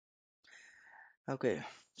Okay,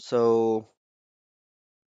 so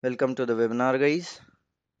welcome to the webinar, guys.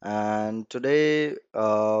 And today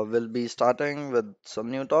we'll be starting with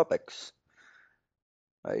some new topics,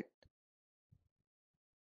 right?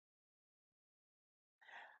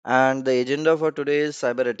 And the agenda for today is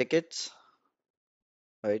cyber etiquettes,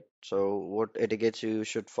 right? So, what etiquettes you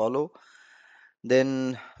should follow.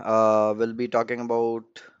 Then we'll be talking about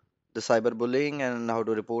the cyberbullying and how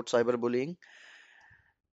to report cyberbullying.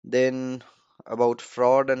 Then about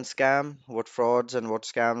fraud and scam, what frauds and what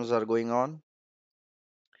scams are going on.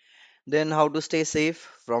 Then how to stay safe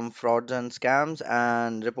from frauds and scams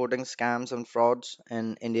and reporting scams and frauds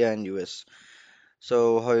in India and US.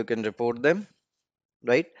 So how you can report them,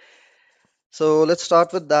 right? So let's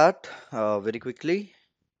start with that very quickly.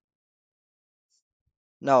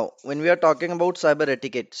 Now, when we are talking about cyber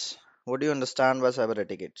etiquettes, what do you understand by cyber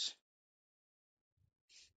etiquettes?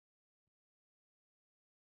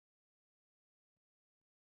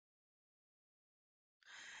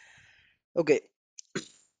 Okay,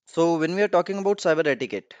 so when we are talking about cyber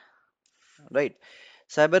etiquette, right?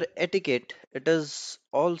 Cyber etiquette, it is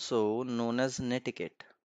also known as netiquette.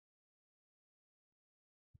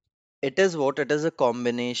 It is what? It is a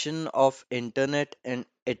combination of internet and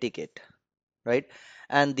etiquette, right?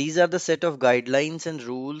 And these are the set of guidelines and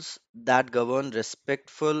rules that govern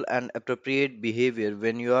respectful and appropriate behavior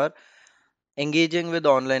when you are engaging with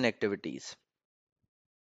online activities,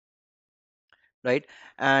 right?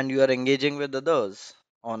 And you are engaging with others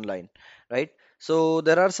online, right? So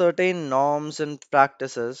there are certain norms and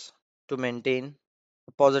practices to maintain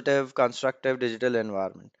a positive, constructive digital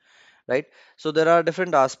environment, right? So there are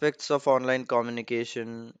different aspects of online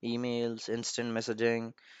communication, emails, instant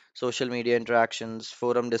messaging, social media interactions,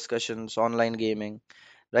 forum discussions, online gaming,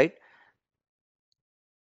 right?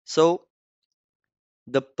 So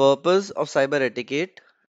the purpose of cyber etiquette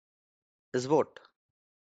is what?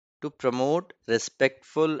 To promote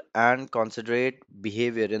respectful and considerate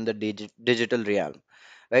behavior in the digital realm,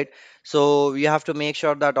 right? So we have to make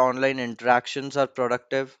sure that online interactions are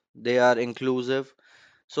productive, they are inclusive.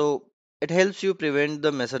 So it helps you prevent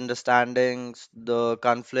the misunderstandings, the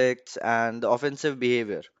conflicts, and the offensive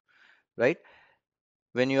behavior, right?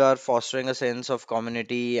 When you are fostering a sense of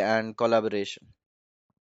community and collaboration.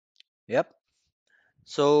 Yep.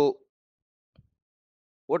 So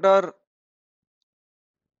what are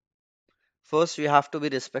first we have to be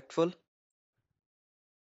respectful,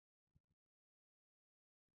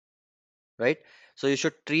 right? So you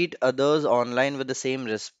should treat others online with the same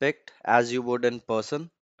respect as you would in person,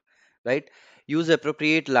 right? Use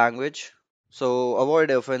appropriate language. So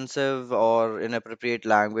avoid offensive or inappropriate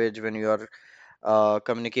language when you are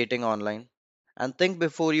communicating online. And think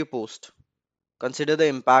before you post. Consider the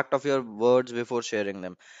impact of your words before sharing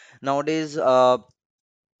them. Nowadays,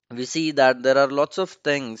 we see that there are lots of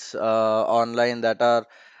things online that are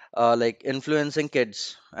like influencing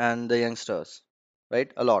kids and the youngsters,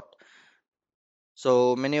 right? A lot.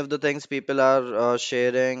 So many of the things people are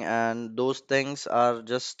sharing, and those things are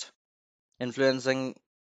just influencing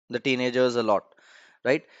the teenagers a lot,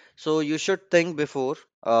 right? So you should think before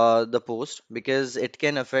the post because it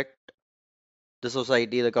can affect the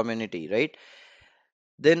society, the community, right?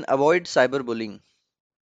 Then avoid cyberbullying,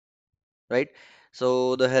 right?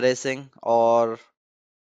 So the harassing or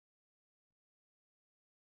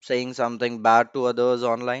saying something bad to others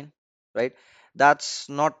online, right? That's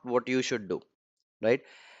not what you should do, right?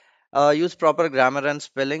 Use proper grammar and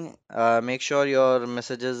spelling. Make sure your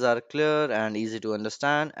messages are clear and easy to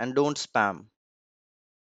understand, and don't spam,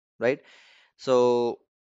 right? So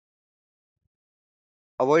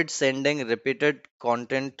avoid sending repeated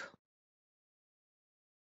content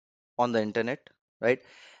on the internet, right?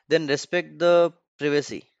 Then respect the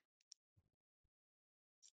privacy.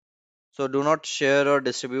 So do not share or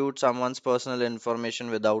distribute someone's personal information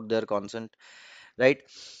without their consent, right?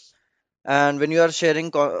 And when you are sharing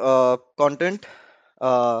content,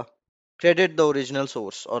 uh, credit the original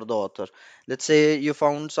source or the author. Let's say you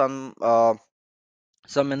found some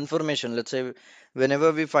information. Let's say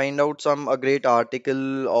whenever we find out some a great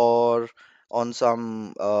article or on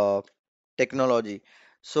some technology,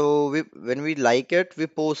 so when we like it, we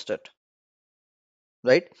post it,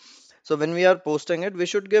 right? So when we are posting it, we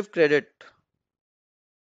should give credit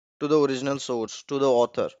to the original source, to the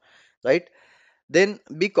author, right? Then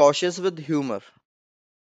be cautious with humor,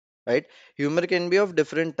 right? Humor can be of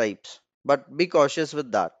different types, but be cautious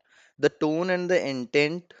with that. The tone and the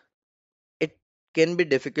intent, it can be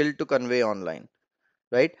difficult to convey online,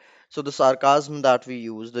 right? So the sarcasm that we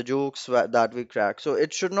use, the jokes that we crack, so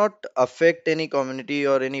it should not affect any community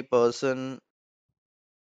or any person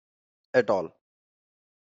at all,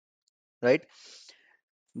 right?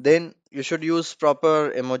 Then you should use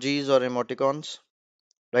proper emojis or emoticons,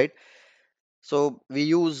 right? So we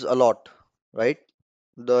use a lot, right?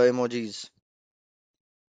 The emojis.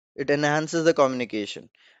 It enhances the communication,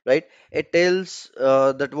 right? It tells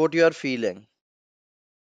that what you are feeling,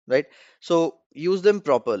 right? So use them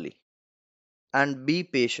properly and be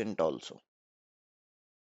patient also,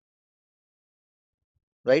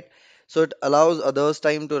 right? So it allows others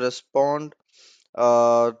time to respond,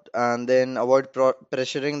 and then avoid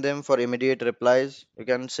pressuring them for immediate replies. You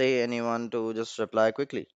can say anyone to just reply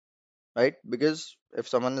quickly, right? Because if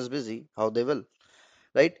someone is busy, how they will,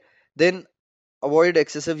 right? Then avoid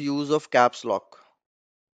excessive use of caps lock,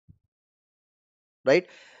 right?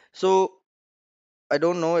 So I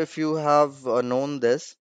don't know if you have known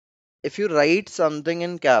this. If you write something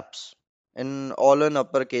in caps, in all in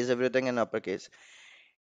uppercase, everything in uppercase,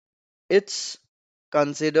 it's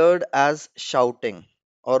considered as shouting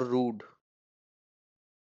or rude.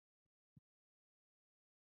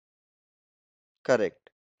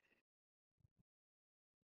 Correct.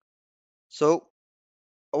 So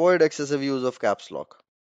avoid excessive use of caps lock,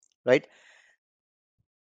 right?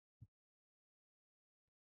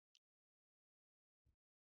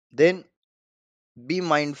 Then be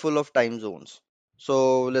mindful of time zones.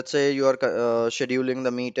 So let's say you are scheduling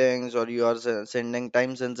the meetings, or you are sending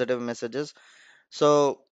time sensitive messages.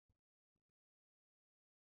 So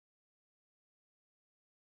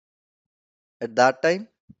at that time,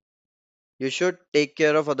 you should take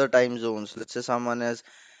care of other time zones. Let's say someone is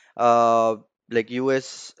uh like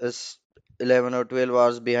US is 11 or 12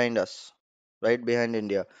 hours behind us, right? Behind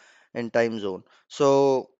India in time zone.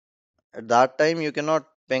 So at that time you cannot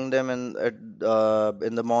ping them in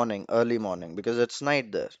the morning, early morning, because it's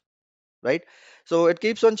night there, right? So it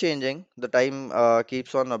keeps on changing. The time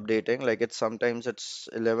keeps on updating. Like it's sometimes it's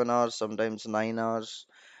 11 hours, sometimes 9 hours,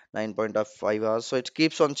 9.5 hours. So it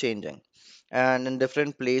keeps on changing. And in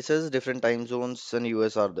different places, different time zones in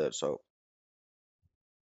US are there. So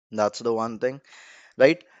that's the one thing,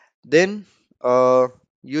 right? Then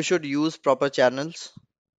you should use proper channels,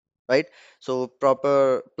 right? So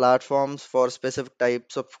proper platforms for specific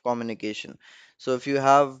types of communication. So if you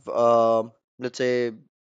have let's say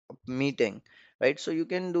meeting, right? So you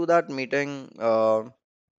can do that meeting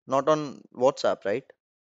not on WhatsApp, right?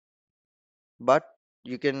 But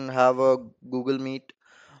you can have a Google Meet,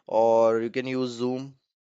 or you can use Zoom,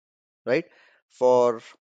 right? For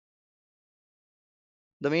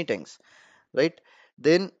the meetings, right?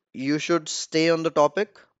 Then you should stay on the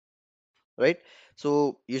topic, right?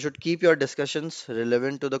 So you should keep your discussions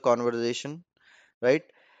relevant to the conversation, right?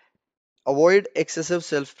 Avoid excessive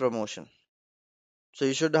self promotion. So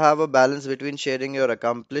you should have a balance between sharing your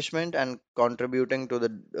accomplishment and contributing to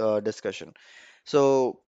the discussion.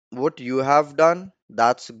 So what you have done,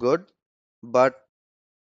 that's good, but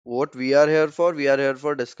what we are here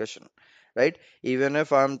for discussion, right? Even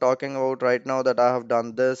if I'm talking about right now that I have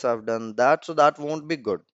done this, I've done that, so that won't be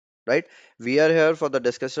good, right? We are here for the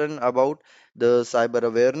discussion about the cyber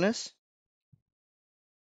awareness,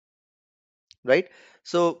 right?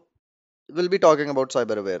 So we'll be talking about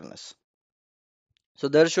cyber awareness. So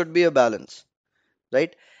there should be a balance,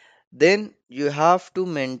 right? Then you have to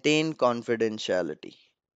maintain confidentiality.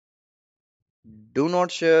 Do not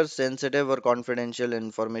share sensitive or confidential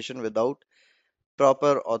information without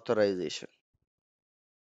proper authorization,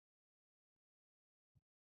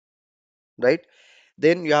 right?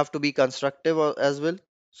 Then you have to be constructive as well.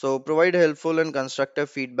 So provide helpful and constructive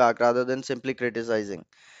feedback rather than simply criticizing,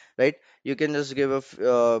 right? You can just give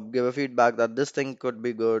a feedback that this thing could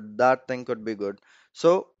be good, that thing could be good.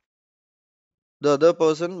 So the other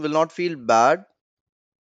person will not feel bad,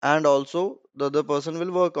 and also the other person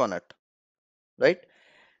will work on it, right?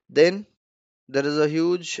 Then there is a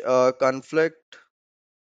huge conflict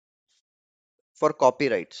for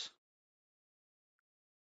copyrights,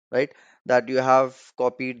 right? That you have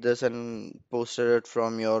copied this and posted it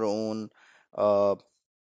from your own uh,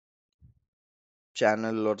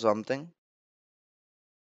 channel or something.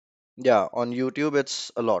 Yeah, on YouTube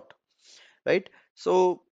it's a lot, right?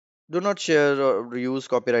 So do not share or use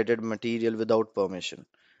copyrighted material without permission,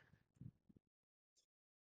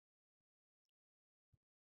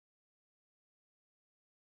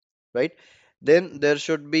 right? Then there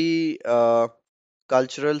should be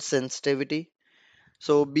cultural sensitivity.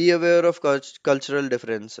 So be aware of cultural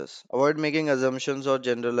differences. Avoid making assumptions or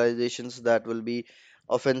generalizations that will be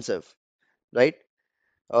offensive, right?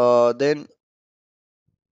 Then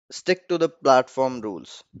stick to the platform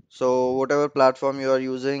rules. So whatever platform you are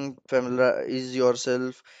using, familiarize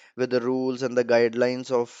yourself with the rules and the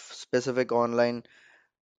guidelines of specific online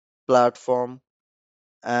platform,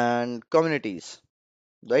 and communities,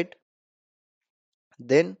 right?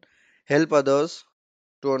 Then help others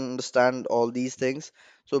to understand all these things.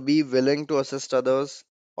 So be willing to assist others,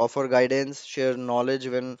 offer guidance, share knowledge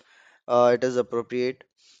when it is appropriate.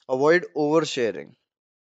 Avoid oversharing,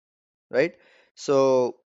 right?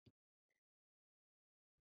 So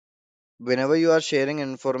whenever you are sharing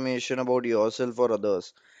information about yourself or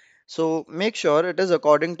others, so make sure it is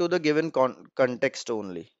according to the given context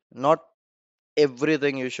only, not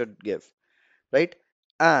everything you should give, right?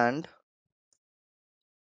 And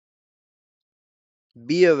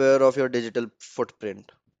be aware of your digital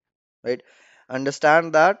footprint, right?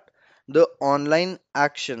 Understand that the online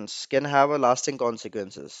actions can have a lasting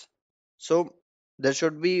consequences. So there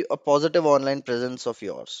should be a positive online presence of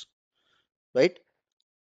yours, right?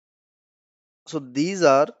 So these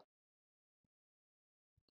are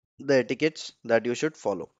the etiquettes that you should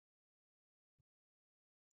follow,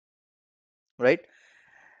 right?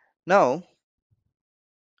 Now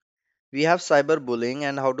we have cyberbullying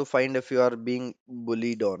and how to find if you are being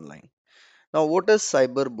bullied online. Now, what is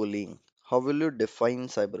cyberbullying? How will you define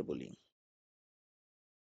cyberbullying?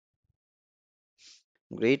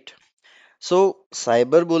 Great. So,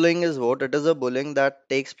 cyberbullying is what? It is a bullying that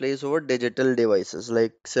takes place over digital devices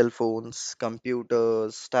like cell phones,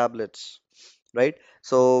 computers, tablets, right?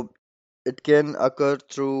 So, it can occur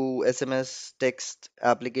through SMS, text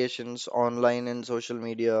applications, online and social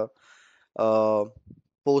media, uh,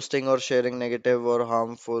 posting or sharing negative or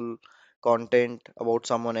harmful content about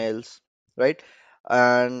someone else, right?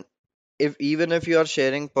 And if even if you are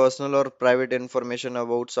sharing personal or private information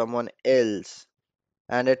about someone else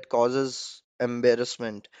and it causes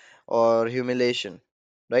embarrassment or humiliation,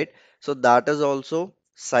 right? So that is also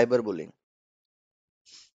cyberbullying,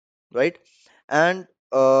 right? And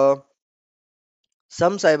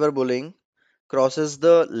some cyberbullying crosses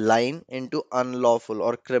the line into unlawful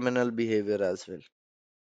or criminal behavior as well,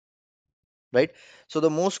 right? So the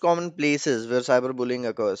most common places where cyberbullying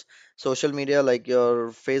occurs, social media like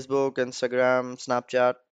your Facebook, Instagram,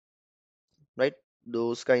 Snapchat, right?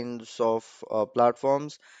 Those kinds of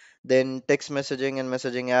platforms. Then text messaging and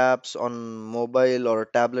messaging apps on mobile or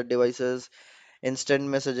tablet devices, instant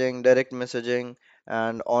messaging, direct messaging,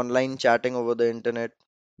 and online chatting over the internet.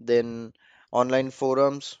 Then online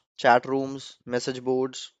forums, chat rooms, message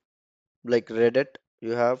boards like Reddit,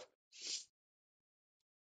 you have,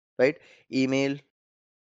 right? Email,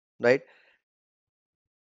 right?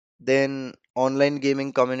 Then online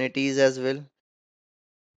gaming communities as well,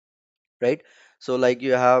 right? So like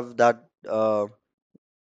you have that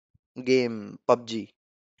game PUBG,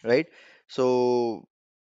 right? So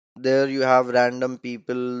there you have random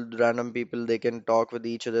people, they can talk with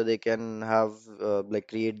each other, they can have like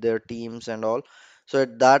create their teams and all. So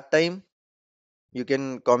at that time you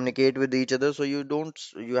can communicate with each other, so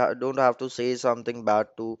don't have to say something bad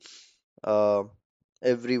to uh,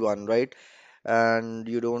 everyone, right? And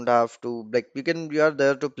you don't have to like you are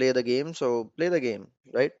there to play the game, so play the game,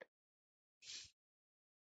 right?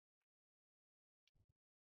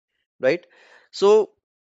 Right? So,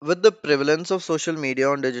 with the prevalence of social media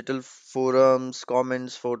on digital forums,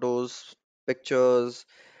 comments, photos, pictures,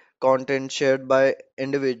 content shared by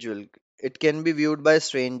individual, it can be viewed by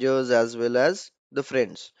strangers as well as the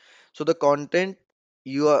friends. So, the content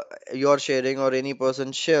you are you are sharing or any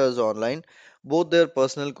person shares online, both their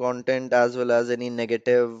personal content as well as any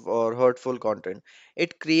negative or hurtful content,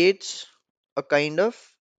 it creates a kind of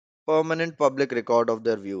permanent public record of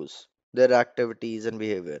their views, their activities and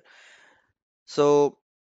behavior. So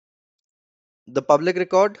the public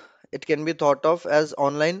record, it can be thought of as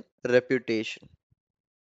online reputation,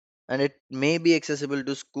 and it may be accessible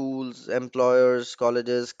to schools, employers,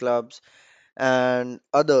 colleges, clubs, and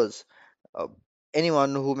others. Uh,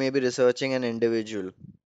 Anyone who may be researching an individual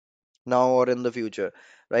now or in the future,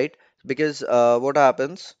 right? Because what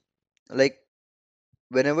happens, like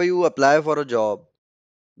whenever you apply for a job,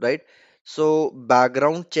 right? So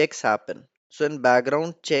background checks happen. So in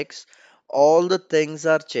background checks, all the things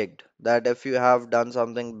are checked that if you have done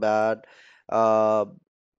something bad, uh,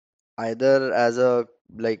 either as a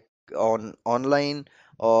like on online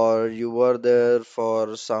or you were there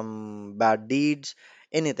for some bad deeds,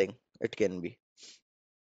 anything it can be,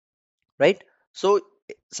 right? So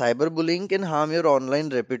cyberbullying can harm your online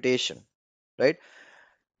reputation, right?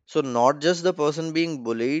 So not just the person being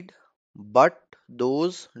bullied, but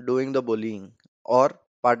those doing the bullying or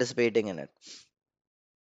participating in it,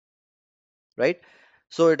 right?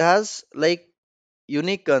 So it has like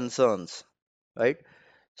unique concerns, right?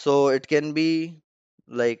 So it can be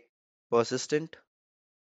like persistent,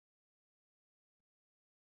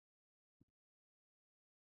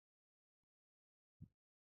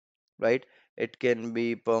 right? It can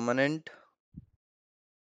be permanent,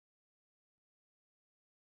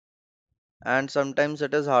 and sometimes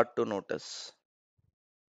it is hard to notice,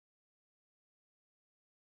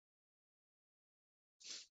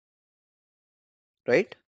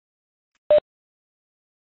 right?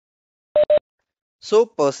 So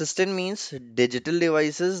persistent means digital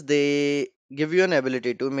devices, they give you an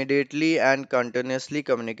ability to immediately and continuously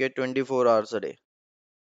communicate 24 hours a day,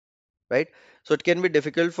 right? So it can be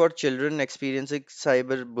difficult for children experiencing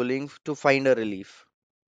cyberbullying to find a relief,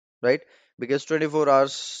 right? Because 24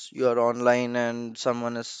 hours you are online and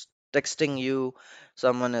someone is texting you,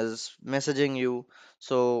 someone is messaging you,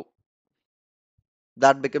 so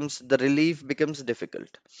that becomes the relief becomes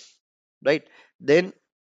difficult, right? Then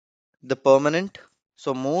the permanent,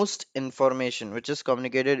 so most information which is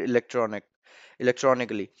communicated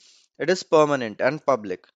electronically, it is permanent and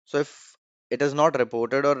public. So if it is not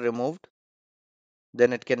reported or removed,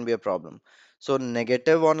 then it can be a problem. So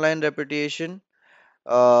negative online reputation,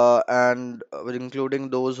 and including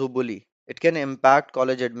those who bully, it can impact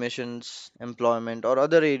college admissions, employment, or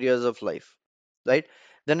other areas of life, right?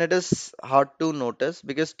 Then it is hard to notice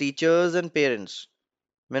because teachers and parents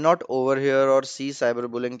may not overhear or see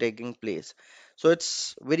cyberbullying taking place. So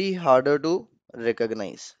it's very harder to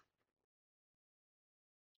recognize,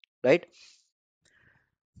 right?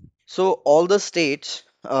 So all the states,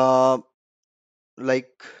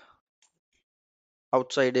 like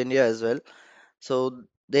outside India as well, so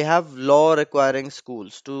they have law requiring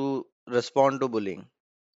schools to respond to bullying.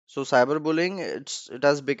 So cyberbullying, it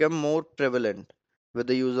has become more prevalent with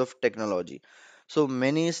the use of technology. So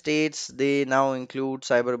many states they now include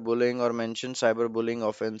cyberbullying or mention cyberbullying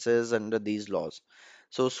offenses under these laws.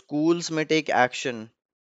 So schools may take action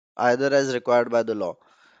either as required by the law,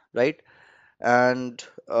 right? And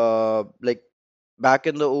like back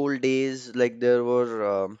in the old days, like there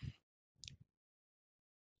were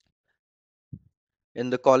in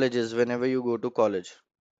the colleges, whenever you go to college,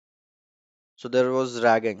 so there was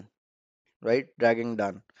ragging, right? Ragging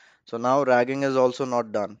done. So now ragging is also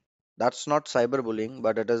not done. That's not cyberbullying,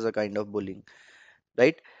 but it is a kind of bullying,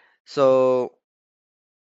 right? So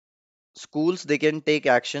schools they can take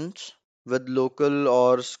actions with local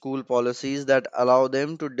or school policies that allow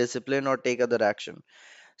them to discipline or take other action.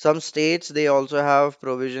 Some states they also have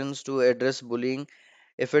provisions to address bullying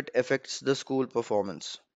if it affects the school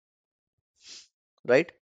performance,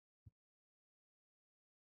 right?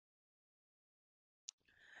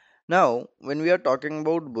 Now, when we are talking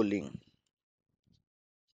about bullying,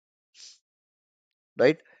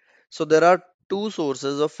 right? So there are two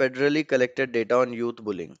sources of federally collected data on youth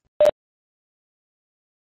bullying,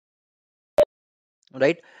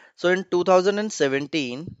 right? So in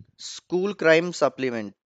 2017, School Crime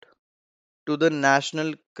Supplement to the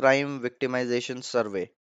National Crime Victimization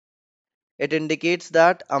Survey. It indicates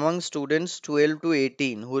that among students 12 to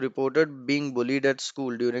 18 who reported being bullied at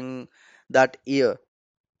school during that year,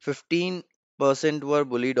 15% were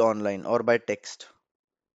bullied online or by text,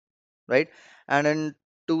 right? And in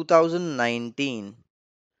 2019,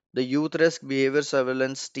 the Youth Risk Behavior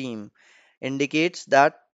Surveillance Team indicates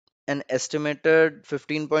that an estimated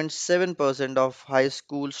 15.7% of high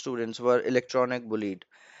school students were electronic bullied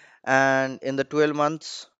and in the 12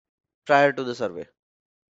 months prior to the survey.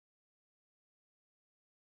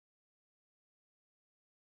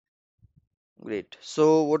 Great.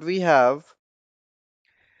 So what we have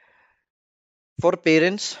for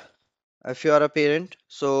parents, if you are a parent,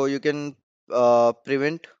 so you can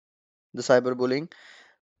prevent the cyberbullying.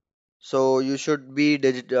 So you should be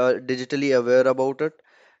digitally aware about it,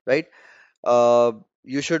 right? Uh,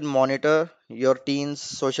 you should monitor your teen's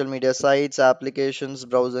social media sites, applications,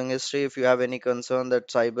 browsing history if you have any concern that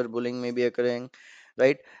cyberbullying may be occurring,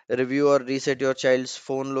 right? Review or reset your child's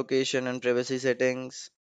phone location and privacy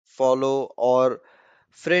settings. Follow or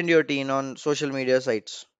friend your teen on social media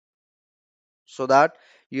sites so that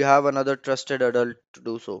you have another trusted adult to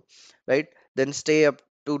do so, right? Then stay up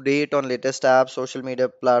to date on latest apps, social media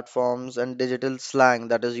platforms, and digital slang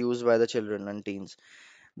that is used by the children and teens.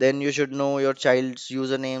 Then you should know your child's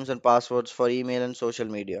usernames and passwords for email and social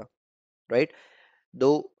media, right?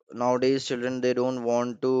 Though nowadays children they don't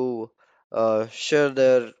want to share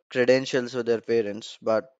their credentials with their parents,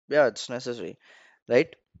 but yeah, it's necessary,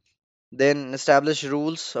 right? Then establish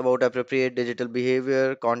rules about appropriate digital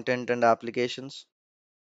behavior, content, and applications,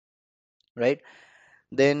 right?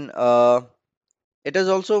 Then it is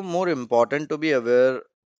also more important to be aware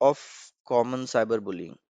of common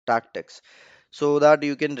cyberbullying tactics so that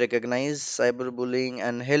you can recognize cyberbullying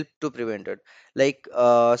and help to prevent it. Like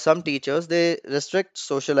some teachers, they restrict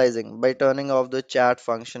socializing by turning off the chat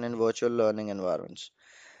function in virtual learning environments,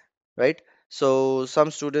 right? So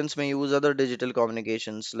some students may use other digital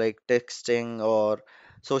communications like texting or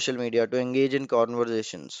social media to engage in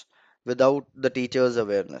conversations without the teacher's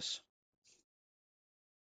awareness,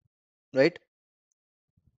 right?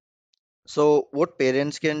 So what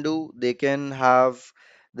parents can do, they can have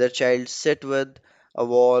their child sit with a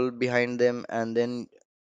wall behind them, and then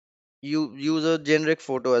you use a generic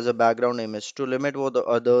photo as a background image to limit what the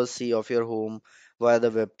others see of your home via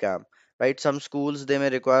the webcam, right? Some schools, they may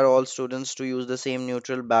require all students to use the same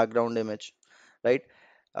neutral background image, right?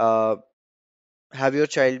 uh, have your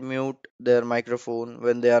child mute their microphone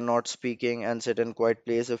when they are not speaking and sit in quiet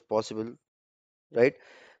place if possible, right?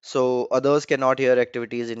 So others cannot hear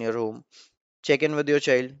activities in your home. Check in with your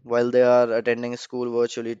child while they are attending school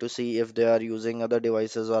virtually to see if they are using other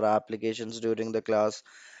devices or applications during the class.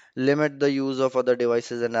 Limit the use of other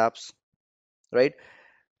devices and apps, right?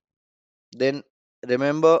 Then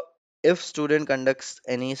remember, if student conducts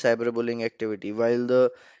any cyberbullying activity while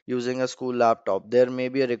the using a school laptop, there may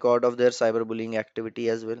be a record of their cyberbullying activity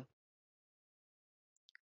as well,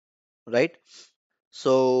 right?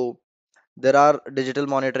 So there are digital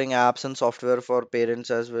monitoring apps and software for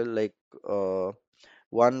parents as well, like uh,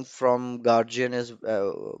 one from Guardian is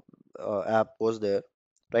app was there,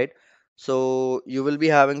 right? So you will be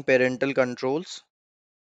having parental controls,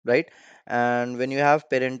 right? And when you have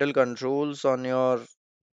parental controls on your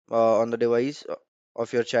on the device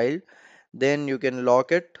of your child, then you can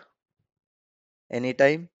lock it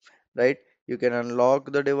anytime, right? You can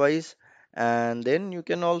unlock the device, and then you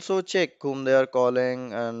can also check whom they are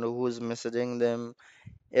calling and who is messaging them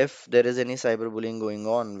if there is any cyberbullying going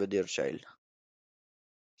on with your child,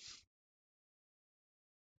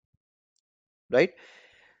 right?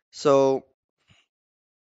 So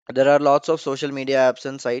there are lots of social media apps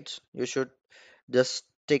and sites. You should just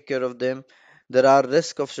take care of them. There are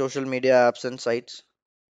risk of social media apps and sites,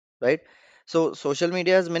 right? So social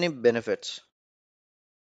media has many benefits,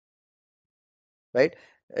 right?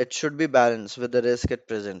 It should be balanced with the risk it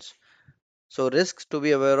presents. So risks to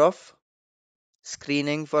be aware of: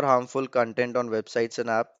 screening for harmful content on websites and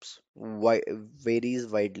apps varies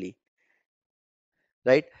widely,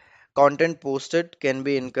 right? Content posted can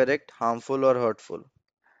be incorrect, harmful, or hurtful.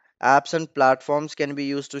 Apps and platforms can be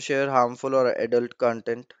used to share harmful or adult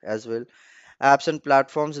content as well. Apps and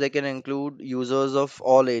platforms, they can include users of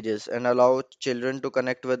all ages and allow children to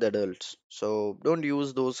connect with adults. So don't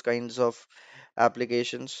use those kinds of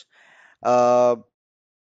applications. Uh,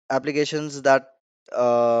 Applications that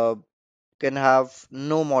uh, can have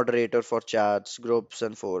no moderator for chats, groups,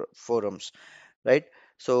 and forums, right?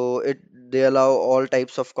 So they allow all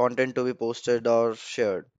types of content to be posted or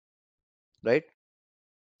shared, right?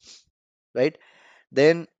 Right?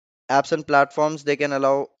 Then apps and platforms, they can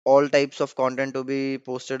allow all types of content to be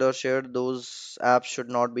posted or shared. Those apps should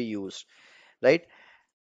not be used, right?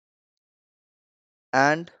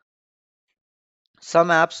 And some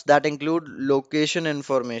apps that include location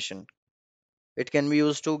information, it can be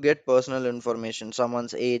used to get personal information,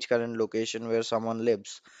 someone's age, current location, where someone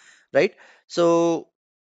lives, right? So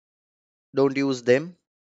don't use them,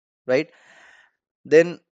 right?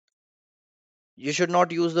 Then you should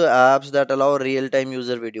not use the apps that allow real-time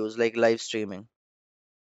user videos like live streaming,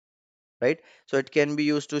 right? So it can be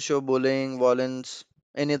used to show bullying, violence,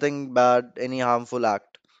 anything bad, any harmful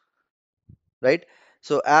act, right?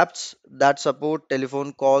 So apps that support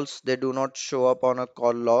telephone calls, they do not show up on a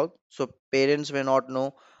call log, so parents may not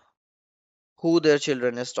know who their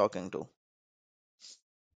children is talking to,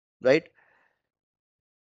 right?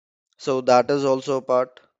 So that is also a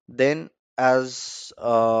part. Then, as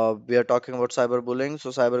we are talking about cyberbullying, so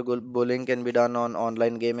cyberbullying can be done on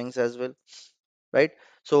online gamings as well, right?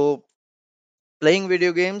 So playing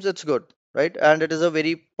video games, it's good, right? And it is a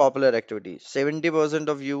very popular activity. 70%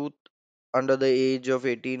 of youth under the age of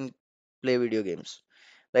 18 play video games,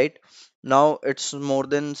 right? Now it's more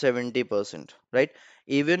than 70%, right?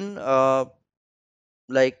 Even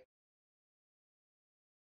like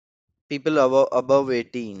people above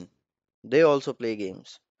 18, they also play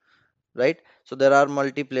games, right? So there are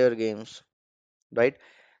multiplayer games, right?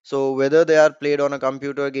 So whether they are played on a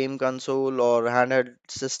computer game console or handheld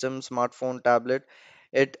system, smartphone, tablet,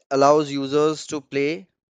 it allows users to play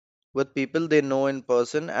with people they know in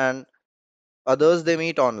person and others they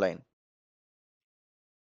meet online,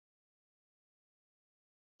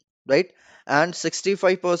 right? And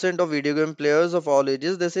 65% of video game players of all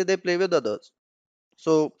ages, they say they play with others.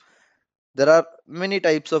 So there are many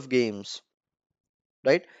types of games,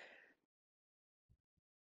 right?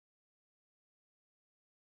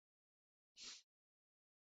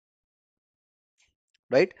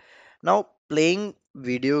 Right? Now, playing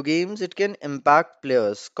Video games, it can impact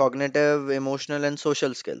players' cognitive, emotional, and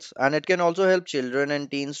social skills, and it can also help children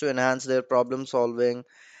and teens to enhance their problem solving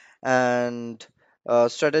and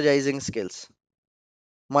strategizing skills.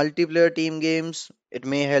 Multiplayer team games, it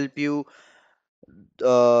may help you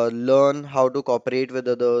learn how to cooperate with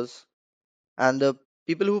others, and the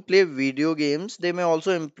people who play video games, they may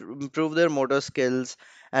also improve their motor skills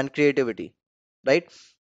and creativity, right?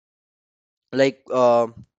 Like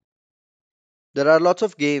there are lots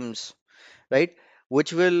of games, right,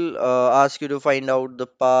 which will ask you to find out the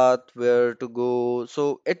path where to go,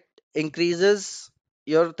 so it increases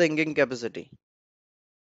your thinking capacity,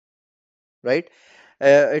 right?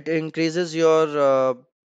 It increases your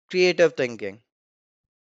creative thinking,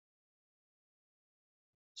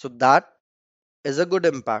 so that is a good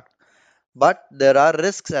impact, but there are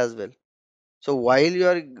risks as well. So while you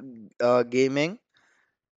are gaming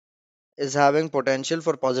is having potential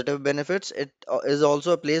for positive benefits, it is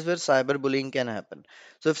also a place where cyberbullying can happen.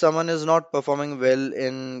 So if someone is not performing well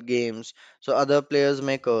in games, so other players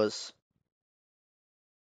may curse,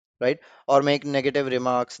 right? Or make negative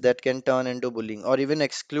remarks that can turn into bullying or even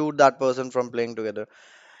exclude that person from playing together.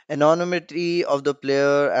 Anonymity of the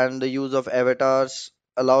player and the use of avatars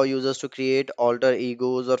allow users to create alter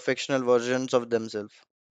egos or fictional versions of themselves,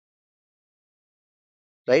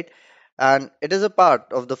 right? And it is a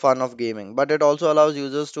part of the fun of gaming, but it also allows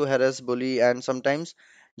users to harass, bully, and sometimes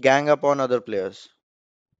gang up on other players.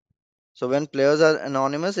 So when players are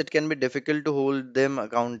anonymous, it can be difficult to hold them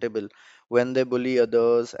accountable when they bully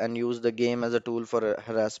others and use the game as a tool for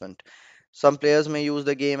harassment. Some players may use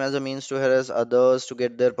the game as a means to harass others to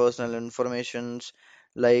get their personal informations,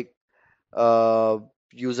 like uh,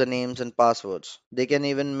 usernames and passwords. They can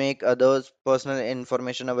even make others' personal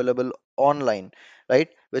information available online, right?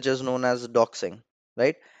 Which is known as doxing,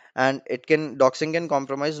 right? And it can doxing can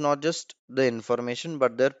compromise not just the information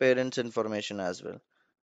but their parents' information as well,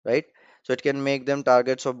 right? So it can make them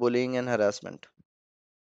targets of bullying and harassment,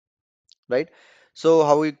 right? So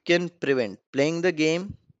how you can prevent playing the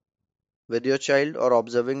game with your child or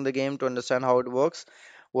observing the game to understand how it works,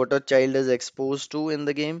 what a child is exposed to in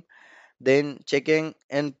the game, then checking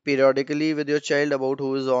in periodically with your child about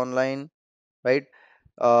who is online, right?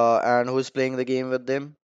 And who is playing the game with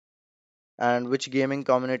them, and which gaming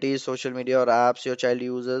communities, social media, or apps your child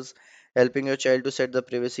uses, helping your child to set the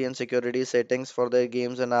privacy and security settings for their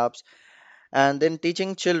games and apps, and then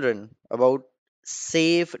teaching children about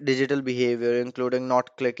safe digital behavior, including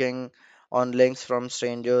not clicking on links from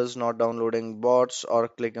strangers, not downloading bots, or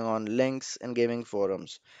clicking on links in gaming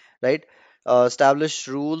forums, right? Establish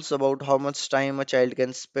rules about how much time a child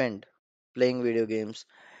can spend playing video games,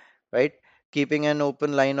 right? Keeping an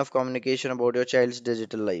open line of communication about your child's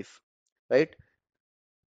digital life, right?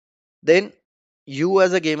 Then you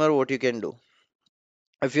as a gamer, what you can do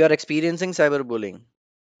if you are experiencing cyberbullying,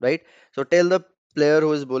 right? So tell the player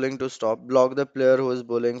who is bullying to stop, block the player who is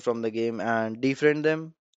bullying from the game, and defriend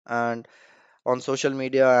them. And on social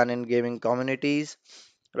media and in gaming communities,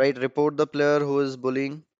 right? Report the player who is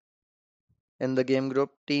bullying in the game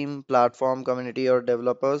group, team, platform, community, or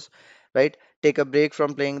developers, right? Take a break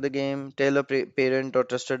from playing the game, tell a parent or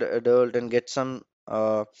trusted adult, and get some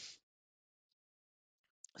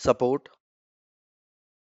support,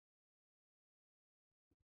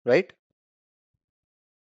 right?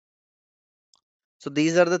 So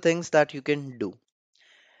these are the things that you can do.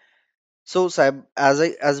 So,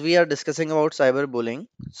 as we are discussing about cyberbullying,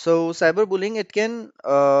 so cyberbullying, it can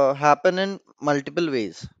happen in multiple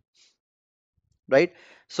ways, right?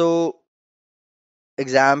 So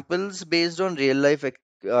examples based on real life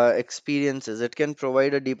experiences, it can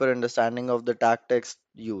provide a deeper understanding of the tactics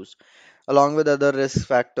used. Along with other risk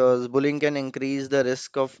factors, bullying can increase the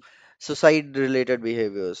risk of suicide related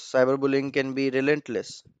behaviors. Cyberbullying can be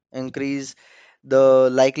relentless, increase the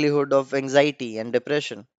likelihood of anxiety and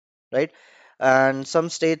depression, right? And some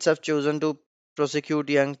states have chosen to prosecute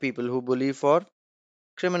young people who bully for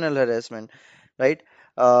criminal harassment, right?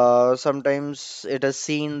 Sometimes it is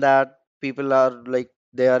seen that people are like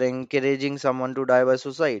they are encouraging someone to die by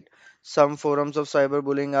suicide. Some forms of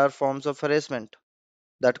cyberbullying are forms of harassment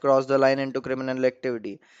that cross the line into criminal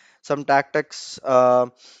activity. Some tactics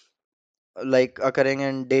like occurring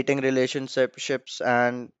in dating relationships,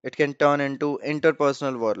 and it can turn into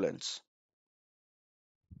interpersonal violence,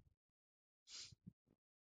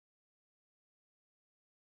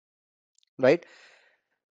 right?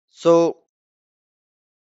 So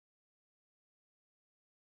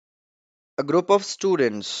a group of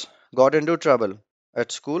students got into trouble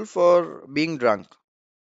at school for being drunk,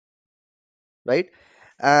 right?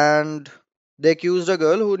 And they accused a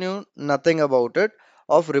girl who knew nothing about it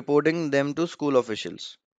of reporting them to school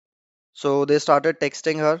officials. So they started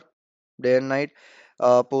texting her day and night,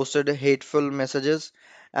 posted hateful messages,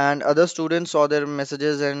 and other students saw their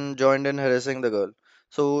messages and joined in harassing the girl.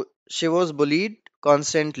 So she was bullied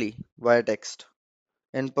constantly via text,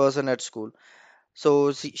 in person at school.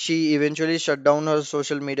 So she eventually shut down her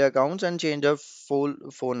social media accounts and changed her full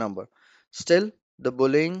phone number. Still, the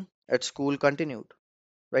bullying at school continued,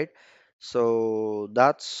 right? So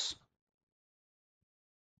that's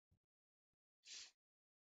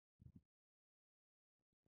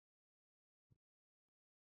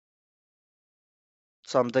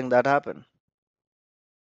something that happened,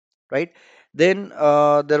 right? Then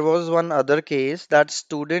there was one other case that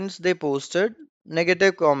students they posted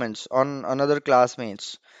negative comments on another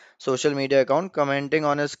classmate's social media account, commenting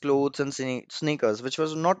on his clothes and sneakers, which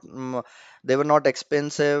was not they were not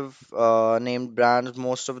expensive named brands.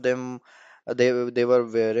 Most of them they were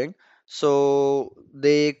wearing. So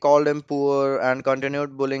they called him poor and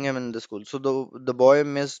continued bullying him in the school. So the boy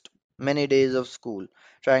missed many days of school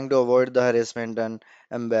trying to avoid the harassment and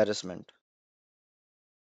embarrassment,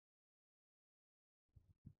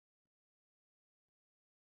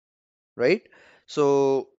 right?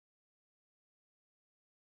 So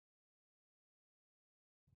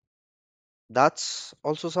that's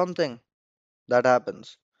also something that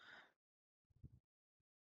happens,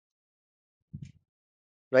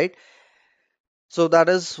 right? So that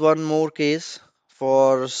is one more case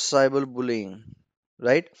for cyberbullying,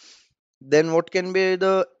 right? Then what can be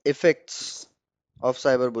the effects of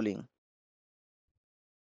cyberbullying?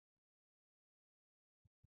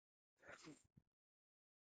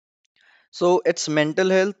 So it's mental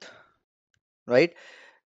health, right?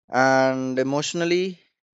 And emotionally,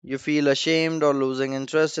 you feel ashamed or losing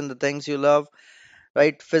interest in the things you love,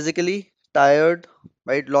 right? Physically, tired,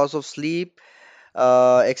 right? Loss of sleep,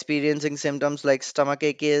 experiencing symptoms like stomach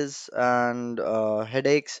aches and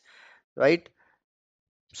headaches, right?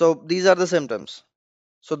 So these are the symptoms.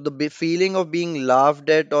 So the feeling of being laughed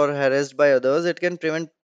at or harassed by others, it can prevent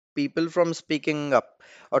people from speaking up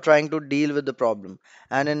or trying to deal with the problem.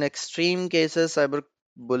 And in extreme cases,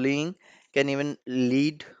 cyberbullying can even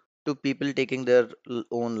lead to people taking their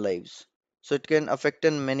own lives. So it can affect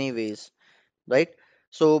in many ways, right?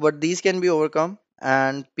 So, but these can be overcome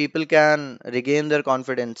and people can regain their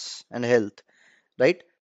confidence and health, right?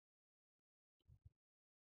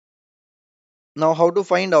 Now, how to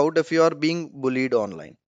find out if you are being bullied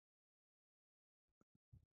online?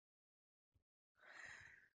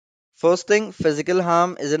 First thing, physical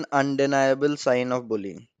harm is an undeniable sign of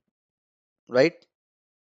bullying, right?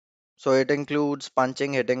 So it includes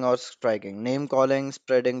punching, hitting, or striking, name calling,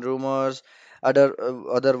 spreading rumors, other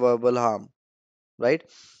verbal harm, right?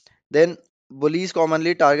 Then bullies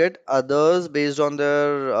commonly target others based on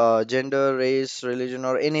their gender, race, religion,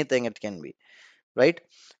 or anything it can be, right?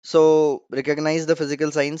 So recognize the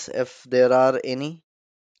physical signs if there are any,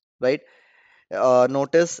 right?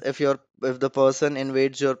 Notice if the person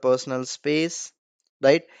invades your personal space,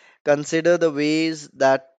 right? Consider the ways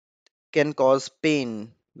that can cause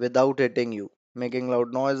pain without hitting you, making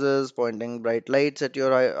loud noises, pointing bright lights at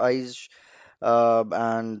your eyes,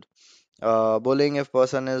 and bullying if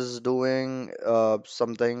person is doing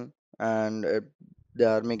something and they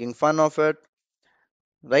are making fun of it,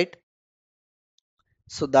 right?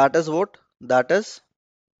 So that is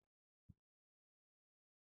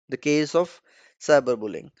the case of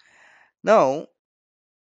cyberbullying. Now,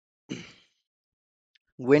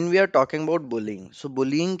 when we are talking about bullying, so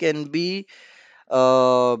bullying can be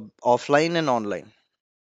offline and online,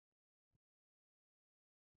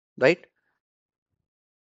 right?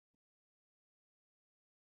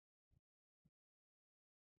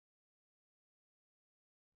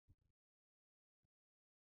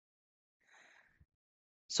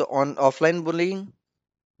 So on offline bullying,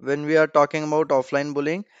 when we are talking about offline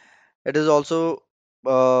bullying, it is also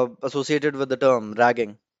associated with the term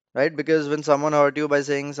ragging, right? Because when someone hurt you by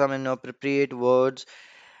saying some inappropriate words,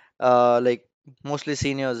 like mostly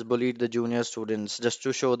seniors bullied the junior students just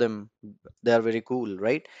to show them they are very cool,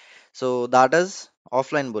 right? So that is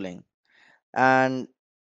offline bullying. And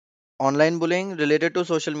online bullying related to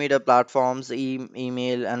social media platforms,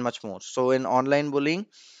 email, and much more. So in online bullying,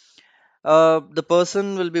 the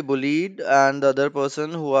person will be bullied, and the other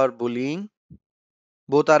person who are bullying,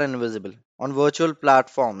 both are invisible. On virtual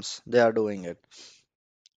platforms, they are doing it,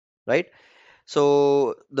 right?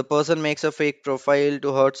 So the person makes a fake profile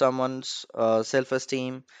to hurt someone's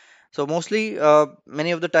self-esteem. So mostly,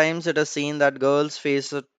 many of the times, it is seen that girls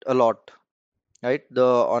face it a lot, right? The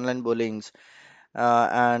online bullyings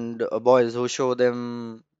and boys who show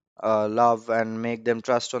them love and make them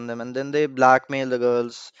trust on them, and then they blackmail the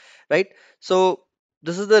girls, right? So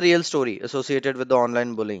this is the real story associated with the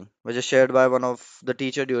online bullying, which is shared by one of the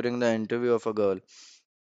teacher during the interview of a girl,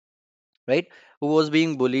 right, who was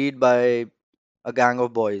being bullied by a gang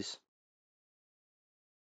of boys,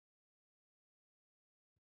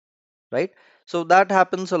 right? So that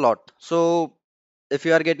happens a lot. So if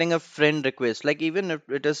you are getting a friend request, like even if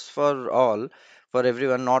it is for all, for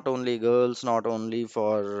everyone, not only girls, not only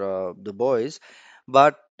for the boys,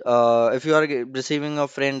 but if you are receiving a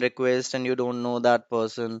friend request and you don't know that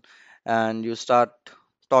person, and you start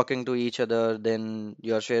talking to each other, then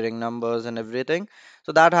you're sharing numbers and everything,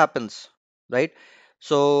 so that happens, right?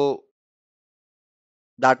 So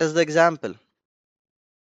that is the example,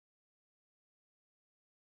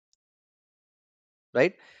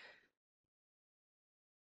 right?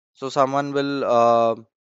 So someone will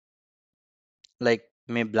like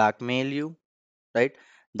may blackmail you, right?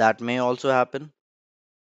 That may also happen,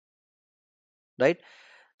 right?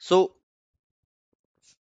 So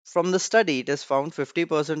from the study, it is found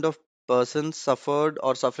 50% of persons suffered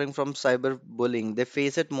or suffering from cyberbullying. They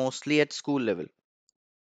face it mostly at school level,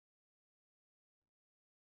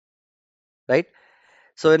 right?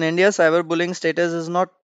 So in India, cyberbullying status is not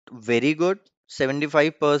very good.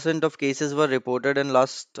 75% of cases were reported in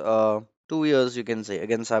last 2 years, you can say,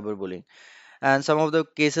 against cyberbullying. And some of the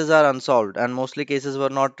cases are unsolved, and mostly cases were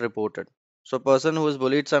not reported. So person who is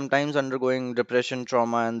bullied sometimes undergoing depression,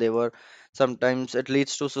 trauma, and they were sometimes it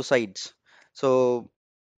leads to suicides. So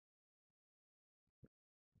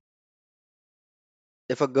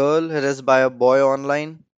if a girl harassed by a boy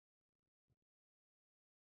online,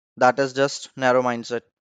 that is just narrow mindset,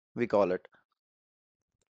 we call it.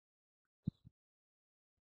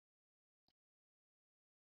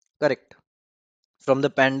 Correct. From the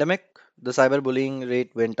pandemic, the cyberbullying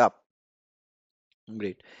rate went up.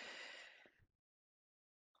 Great.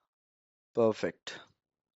 Perfect.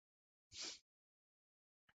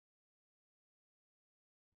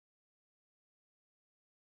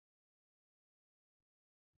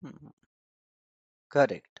 Mhm.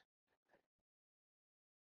 Correct.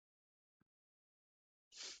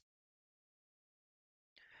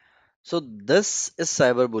 So this is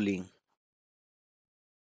cyberbullying,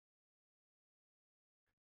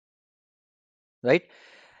 right?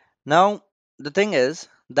 Now, the thing is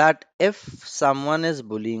that if someone is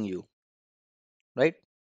bullying you, right?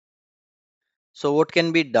 So what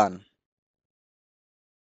can be done?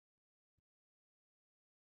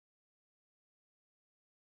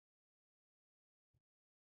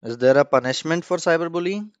 Is there a punishment for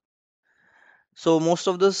cyberbullying? So most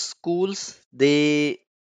of the schools, they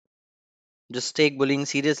just take bullying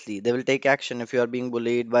seriously. They will take action if you are being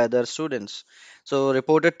bullied by other students. So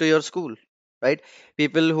report it to your school, right?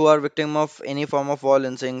 People who are victim of any form of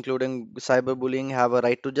violence, including cyberbullying, have a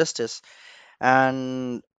right to justice,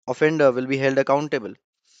 and offender will be held accountable.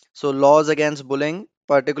 So laws against bullying,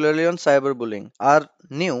 particularly on cyberbullying, are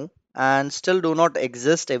new and still do not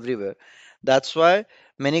exist everywhere. That's why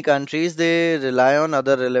many countries they rely on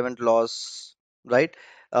other relevant laws, right,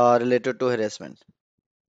 related to harassment,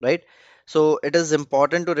 right? So it is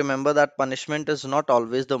important to remember that punishment is not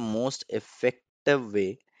always the most effective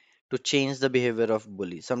way to change the behavior of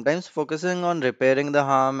bully. Sometimes focusing on repairing the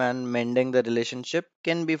harm and mending the relationship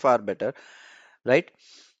can be far better, right?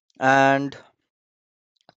 And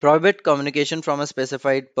prohibit communication from a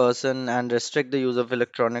specified person and restrict the use of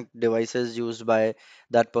electronic devices used by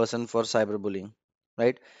that person for cyberbullying,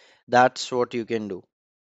 right? That's what you can do,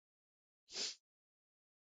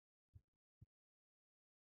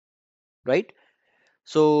 right?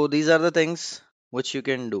 So these are the things which you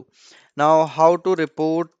can do. Now, how to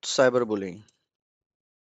report cyberbullying?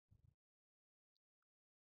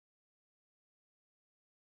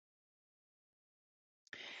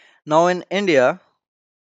 Now in India,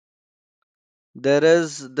 there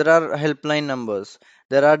are helpline numbers.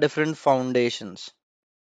 There are different foundations,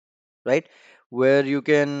 right? Where you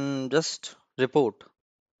can just report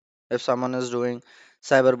if someone is doing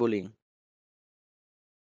cyberbullying,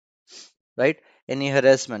 right? Any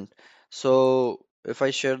harassment. So if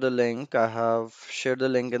I share the link, I have shared the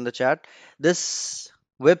link in the chat. This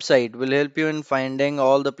website will help you in finding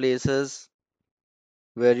all the places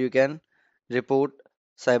where you can report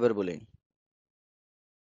cyberbullying.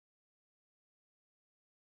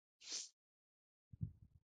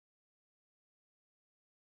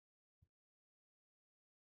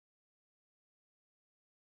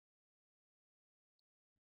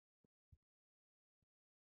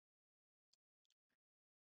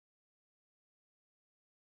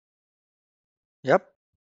 Yep,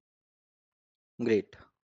 great.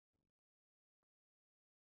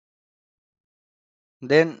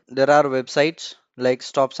 Then there are websites like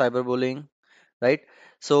Stop Cyberbullying, right?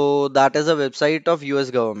 So that is a website of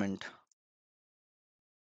US government.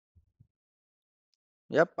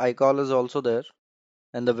 Yep, iCall is also there,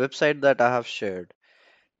 and the website that I have shared,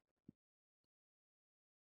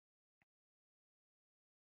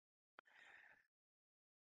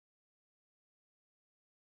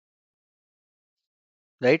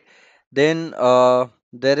 right? Then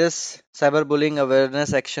there is cyberbullying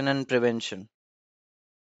awareness, action, and prevention.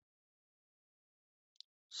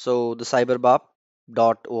 So the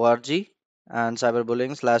cyberbullying.org and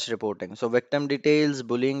cyberbullying/reporting. So victim details,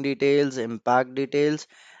 bullying details, impact details,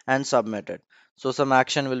 and submitted. So some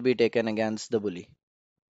action will be taken against the bully.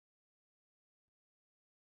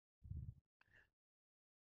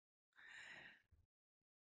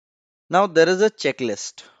 Now there is a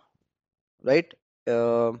checklist, right?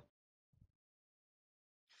 Uh,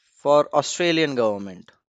 for Australian government,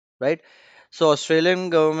 right? So Australian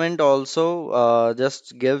government also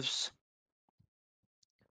just gives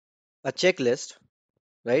a checklist,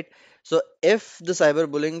 right? So if the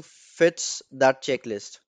cyberbullying fits that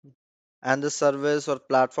checklist and the service or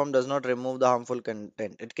platform does not remove the harmful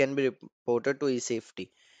content, it can be reported to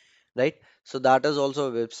e-safety, right? So that is also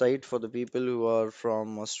a website for the people who are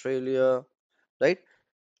from Australia, right?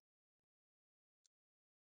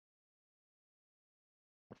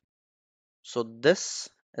 So this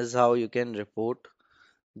is how you can report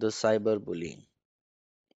the cyberbullying,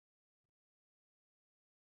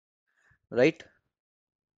 right?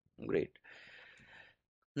 Great.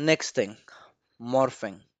 Next thing,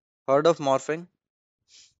 morphing. Heard of morphing?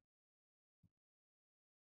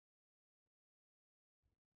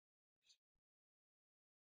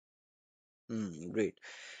 Great.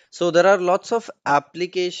 So there are lots of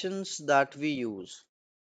applications that we use,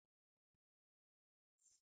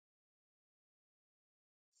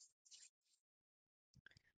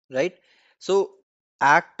 right? So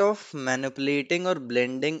act of manipulating or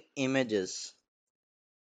blending images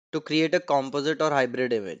to create a composite or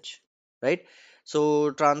hybrid image, right?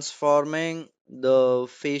 So transforming the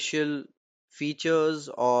facial features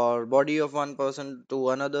or body of one person to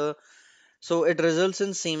another, so it results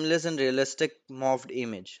in seamless and realistic morphed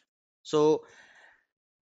image. So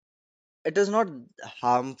it is not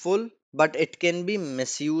harmful, but it can be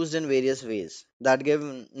misused in various ways that give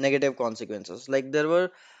negative consequences. Like there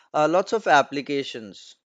were lots of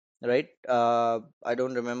applications, right? I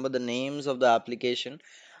don't remember the names of the application,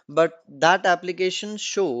 but that application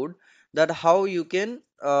showed that how you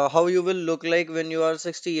will look like when you are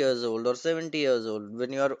 60 years old or 70 years old,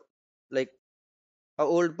 when you are like a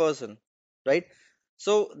old person, right?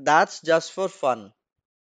 So that's just for fun.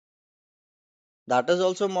 That is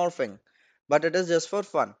also morphing, but it is just for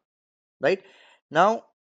fun, right? Now,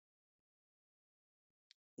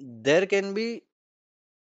 there can be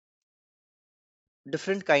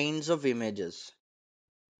different kinds of images,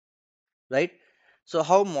 right? So,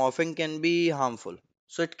 how morphing can be harmful?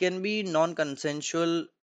 So, it can be non consensual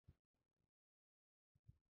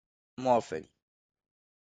morphing,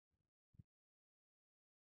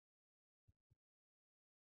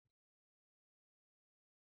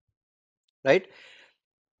 right?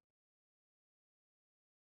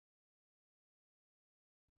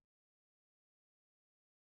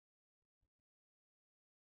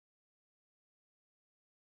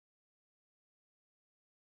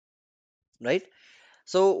 Right?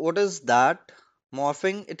 So, what is that?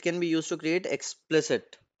 Morphing, it can be used to create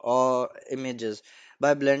explicit or images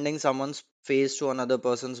by blending someone's face to another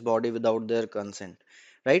person's body without their consent,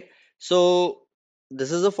 right? So,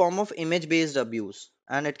 this is a form of image based abuse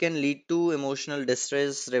and it can lead to emotional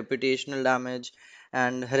distress, reputational damage,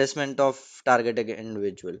 and harassment of targeted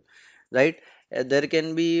individual, right? There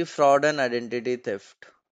can be fraud and identity theft,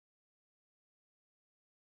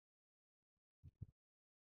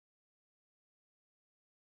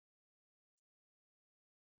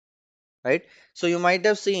 right? So, you might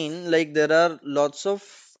have seen like there are lots of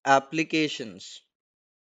applications,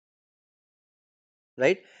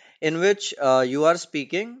 right, in which you are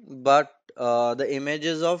speaking but the image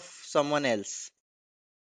is of someone else,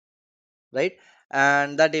 right,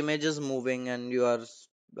 and that image is moving and you are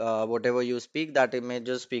whatever you speak, that image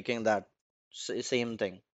is speaking that same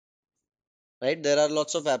thing, right? There are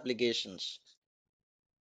lots of applications.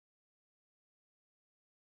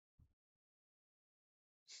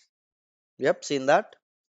 Yep, seen that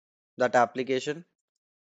application.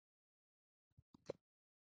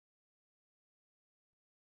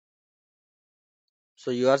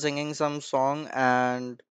 So you are singing some song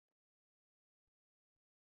and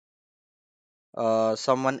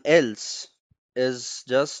someone else is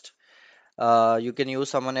just You can use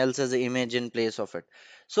someone else's image in place of it.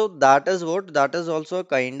 So that is what, that is also a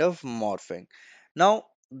kind of morphing. Now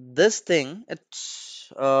this thing, it's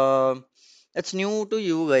new to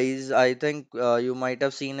you guys. I think you might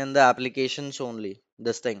have seen in the applications only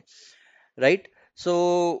this thing, right?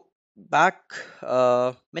 So back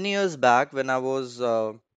many years back when I was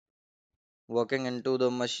working into the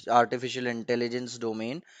artificial intelligence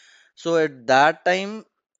domain, so at that time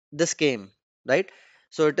this came, right?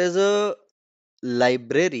 So it is a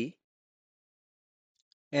library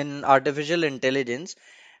in artificial intelligence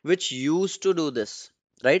which used to do this,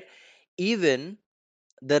 right? Even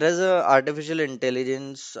there is a artificial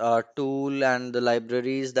intelligence tool and the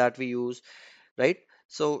libraries that we use, right?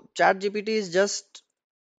 So chat gpt is just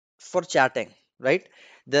for chatting, right?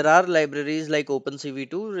 There are libraries like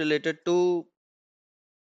opencv2 related to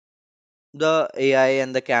the AI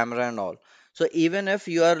and the camera and all. So even if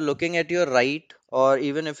you are looking at your right, or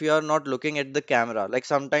even if you are not looking at the camera, like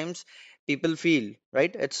sometimes people feel,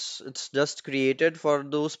 right? It's just created for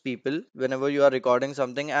those people whenever you are recording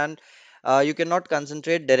something, and you cannot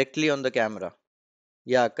concentrate directly on the camera.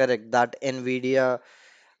 Yeah, correct. That NVIDIA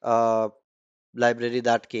uh, library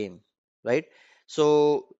that came, right?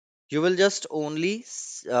 So you will just only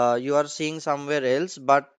you are seeing somewhere else,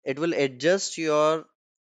 but it will adjust your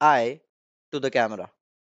eye to the camera,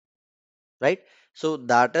 right? So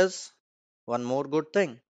that is one more good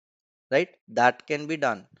thing, right? That can be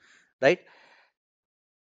done, right?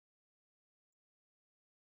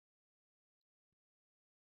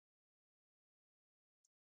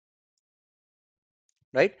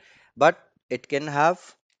 Right? But it can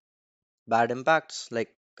have bad impacts,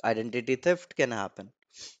 like identity theft can happen.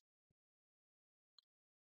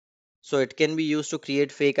 So it can be used to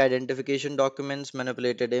create fake identification documents,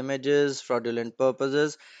 manipulated images, fraudulent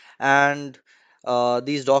purposes, and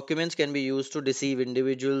these documents can be used to deceive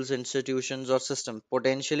individuals, institutions, or systems,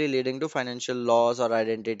 potentially leading to financial loss or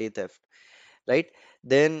identity theft. Right?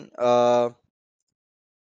 Then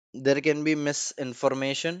there can be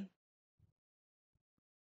misinformation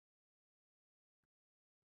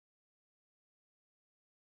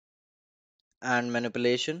and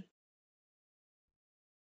manipulation,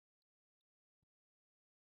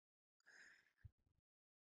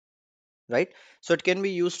 right? So it can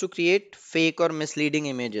be used to create fake or misleading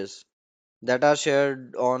images that are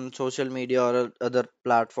shared on social media or other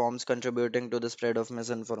platforms, contributing to the spread of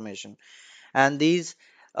misinformation. And these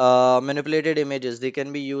manipulated images, they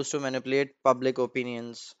can be used to manipulate public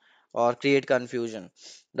opinions or create confusion,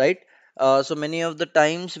 right? So many of the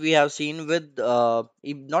times we have seen with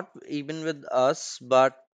not even with us,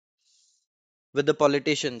 but with the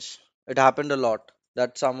politicians, it happened a lot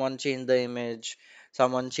that someone changed the image,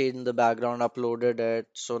 someone changed the background, uploaded it,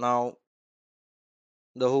 so now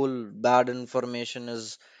the whole bad information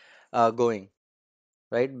is going,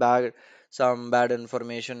 right? Bad, some bad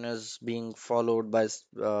information is being followed by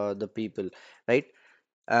the people, right?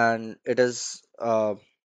 And it is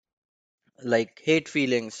like hate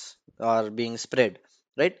feelings are being spread,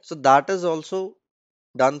 right? So that is also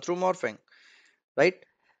done through morphing, right?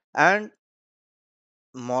 And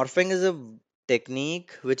morphing is a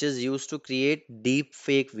technique which is used to create deep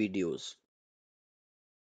fake videos,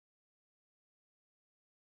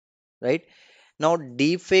 right? Now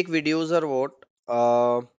deep fake videos are what,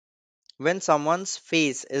 when someone's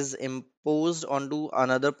face is imposed onto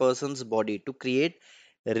another person's body to create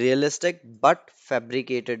realistic but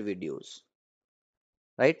fabricated videos,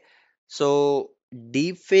 right? So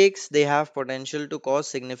deep fakes, they have potential to cause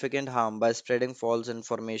significant harm by spreading false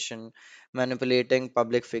information, manipulating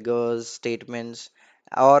public figures statements,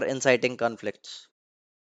 or inciting conflicts,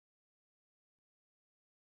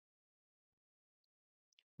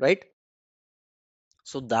 right?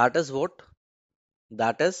 So that is what,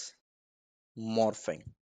 that is morphing.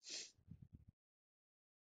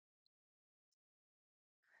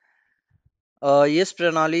 Yes,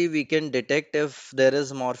 Pranali, we can detect if there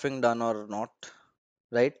is morphing done or not,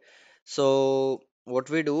 right? So what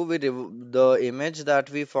we do, the image that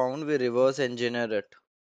we found, we reverse engineer it,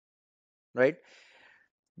 right?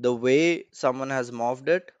 The way someone has morphed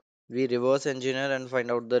it, we reverse engineer and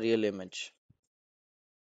find out the real image.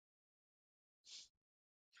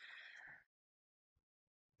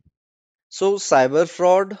 So cyber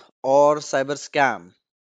fraud or cyber scam,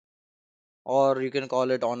 or you can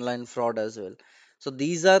call it online fraud as well. So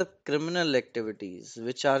these are criminal activities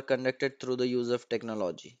which are conducted through the use of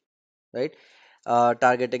technology, right?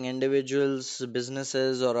 Targeting individuals,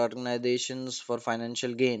 businesses, or organizations for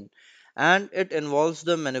financial gain. And it involves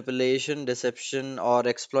the manipulation, deception, or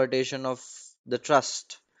exploitation of the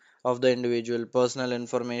trust of the individual, personal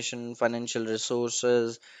information, financial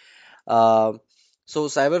resources, Uh, so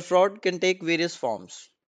cyber fraud can take various forms,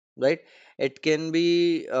 right? It can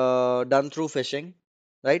be done through phishing,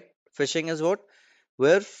 right? Phishing is what?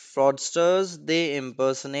 Where fraudsters they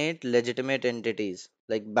impersonate legitimate entities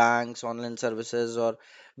like banks, online services, or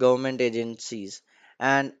government agencies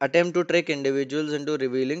and attempt to trick individuals into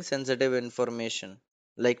revealing sensitive information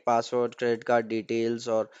like password, credit card details,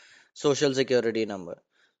 or social security number.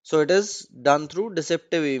 So it is done through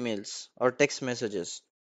deceptive emails or text messages,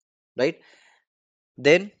 right?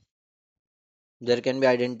 Then there can be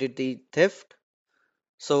identity theft.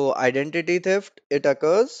 So identity theft it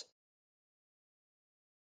occurs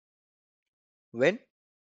when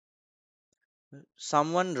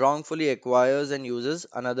someone wrongfully acquires and uses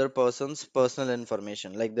another person's personal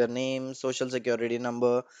information like their name, social security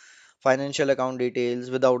number, financial account details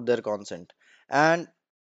without their consent. And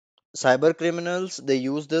cyber criminals they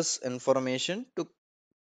use this information to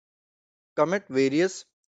commit various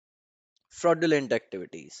fraudulent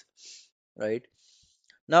activities, right?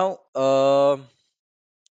 Now,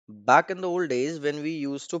 back in the old days when we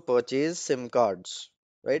used to purchase SIM cards,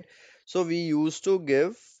 right? So we used to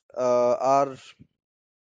give our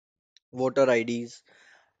voter IDs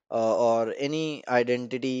or any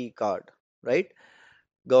identity card, right?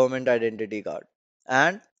 Government identity card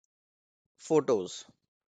and photos,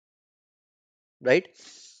 right?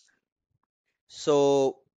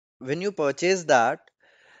 So when you purchase that,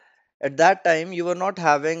 at that time you were not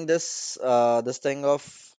having this thing of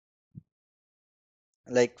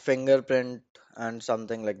like fingerprint and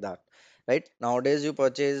something like that, right? Nowadays you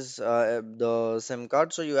purchase the SIM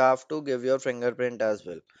card, so you have to give your fingerprint as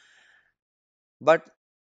well. But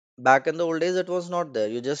back in the old days, it was not there.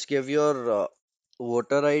 You just give your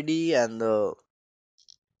voter ID and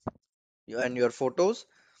your photos,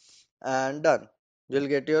 and done. You'll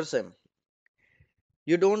get your SIM.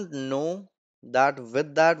 You don't know that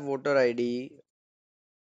with that voter ID,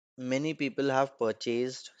 many people have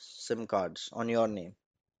purchased SIM cards on your name.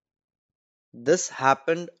 This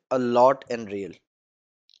happened a lot in real.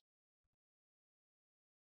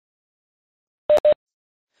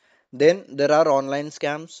 Then there are online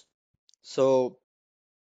scams. So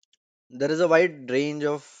there is a wide range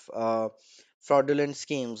of fraudulent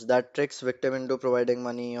schemes that tricks victim into providing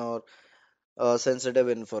money or sensitive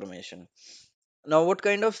information. Now, what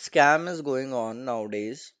kind of scam is going on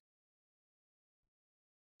nowadays?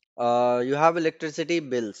 You have electricity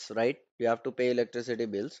bills, right? You have to pay electricity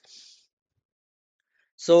bills.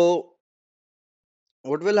 So,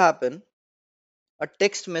 what will happen? A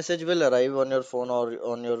text message will arrive on your phone or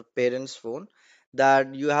on your parents' phone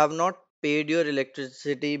that you have not paid your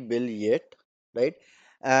electricity bill yet, right?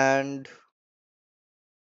 And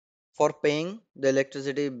for paying the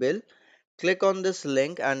electricity bill, click on this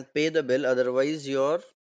link and pay the bill, otherwise, your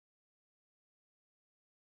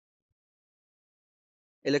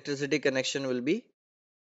electricity connection will be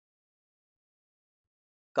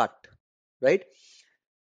cut, right?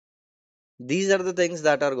 These are the things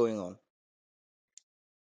that are going on.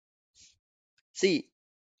 See,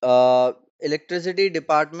 electricity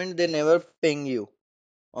department they never ping you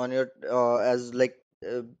on your as like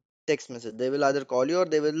text message. They will either call you or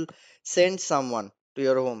they will send someone to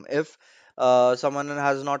your home if someone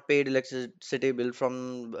has not paid electricity bill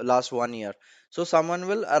from last 1 year. So someone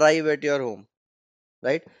will arrive at your home,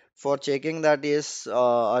 right? For checking that yes,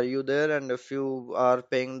 are you there and if you are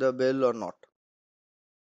paying the bill or not,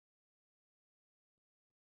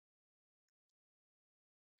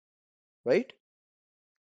 right?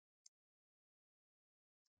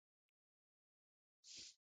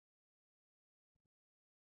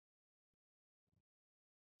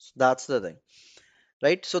 So that's the thing,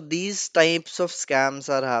 right? So these types of scams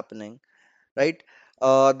are happening, right?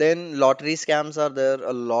 Then lottery scams are there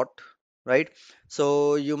a lot, right?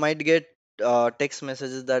 So you might get text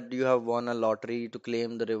messages that you have won a lottery. To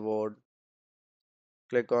claim the reward,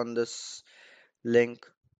 click on this link,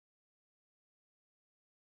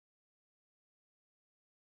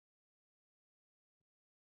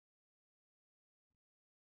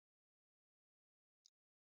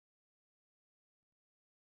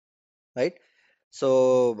 right?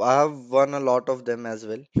 So I have won a lot of them as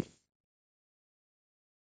well,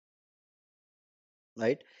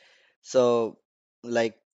 right? So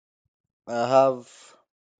like I have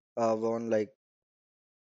won like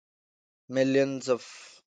millions of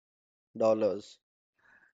dollars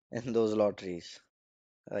in those lotteries,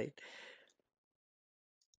 right?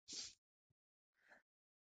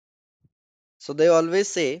 So they always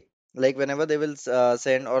say, like whenever they will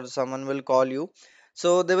send or someone will call you,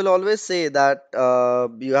 so they will always say that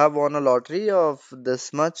you have won a lottery of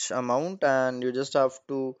this much amount and you just have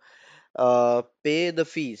to pay the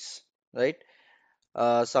fees. right?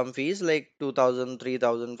 Some fees like 2,000,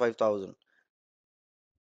 3,000, 5,000,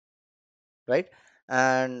 right?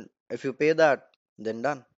 And if you pay that, then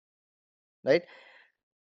done, right?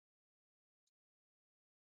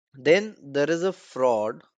 Then there is a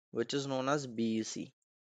fraud which is known as BEC,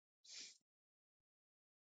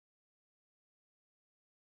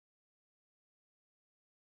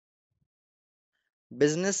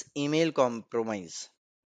 business email compromise,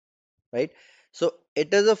 right? So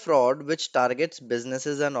it is a fraud which targets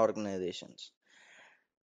businesses and organizations.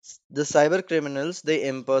 The cyber criminals, they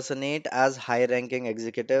impersonate as high ranking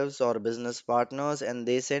executives or business partners, and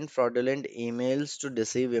they send fraudulent emails to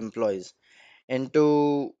deceive employees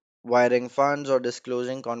into wiring funds or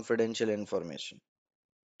disclosing confidential information,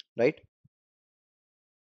 right?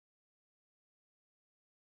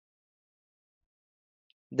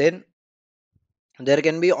 Then there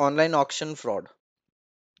can be online auction fraud,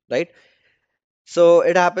 right? So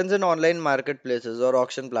it happens in online marketplaces or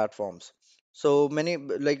auction platforms. So many,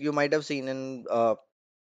 like you might have seen in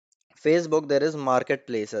Facebook, there is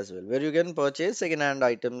marketplace as well, where you can purchase second-hand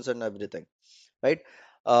items and everything, right?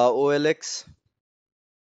 OLX,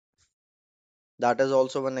 that is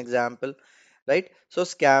also one example, right? So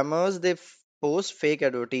scammers, they post fake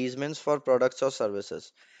advertisements for products or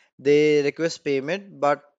services. They request payment,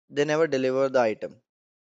 but they never deliver the item,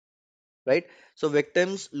 right? So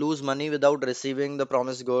victims lose money without receiving the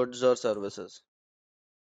promised goods or services,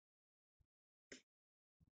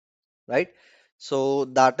 right? So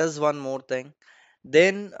that is one more thing.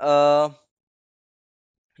 Then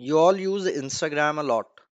you all use Instagram a lot,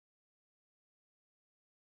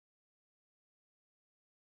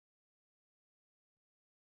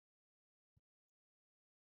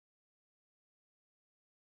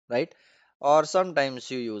 right? Or sometimes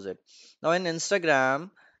you use it. Now in Instagram,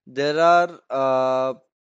 there are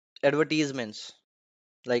advertisements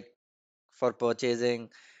like for purchasing,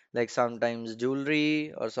 like sometimes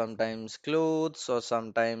jewelry or sometimes clothes or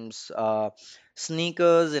sometimes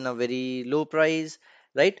sneakers in a very low price,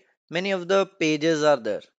 right? Many of the pages are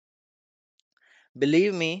there.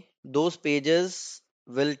 Believe me, those pages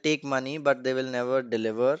will take money, but they will never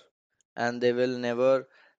deliver and they will never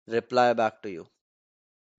reply back to you.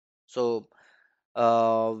 So,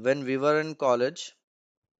 when we were in college,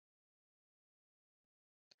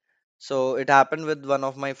 so it happened with one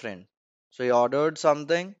of my friend. So he ordered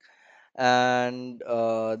something and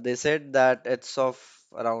they said that it's of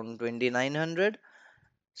around 2,900.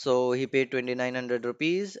 So he paid 2,900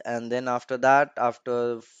 rupees, and then after that,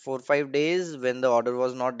 after 4 5 days, when the order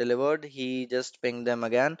was not delivered, he just pinged them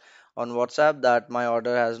again on WhatsApp that my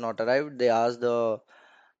order has not arrived. They asked the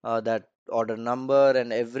that order number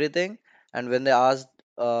and everything, and when they asked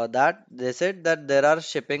that, they said that there are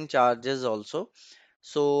shipping charges also.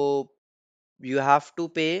 So you have to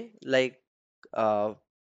pay like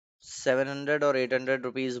 700 or 800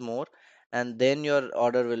 rupees more, and then your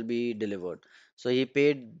order will be delivered. So he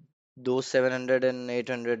paid those 700 and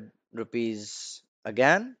 800 rupees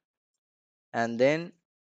again, and then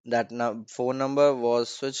that phone number was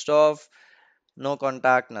switched off, no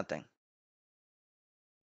contact, nothing,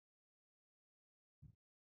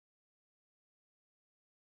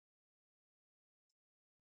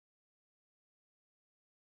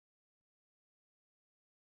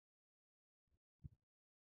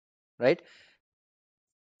 right?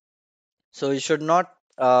 So you should not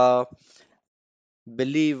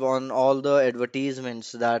believe on all the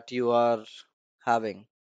advertisements that you are having,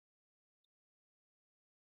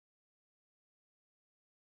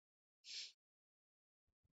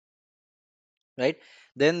 right?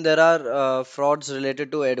 Then there are frauds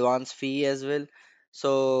related to advance fee as well.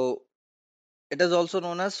 So it is also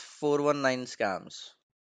known as 419 scams,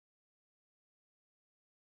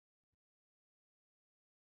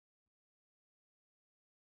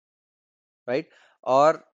 right?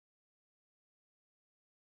 Or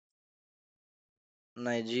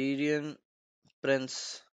Nigerian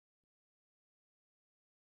prince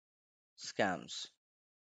scams,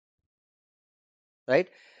 right?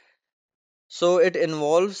 So it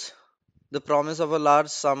involves the promise of a large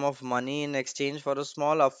sum of money in exchange for a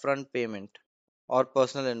small upfront payment or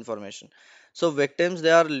personal information. So victims,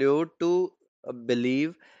 they are lured to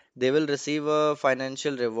believe they will receive a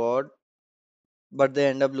financial reward, but they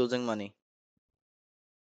end up losing money,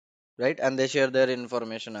 right? And they share their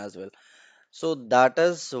information as well. So that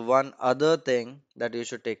is one other thing that you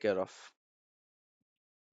should take care of,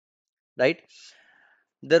 right?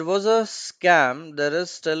 There was a scam, there is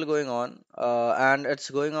still going on, and it's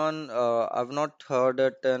going on. I've not heard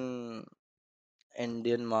it in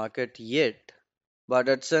Indian market yet, but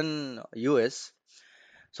it's in US.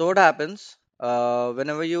 So what happens?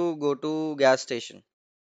 whenever you go to gas station,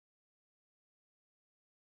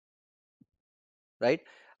 right,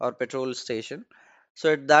 or petrol station,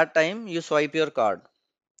 so at that time you swipe your card.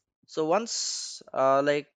 So once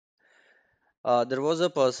there was a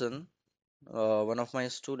person, one of my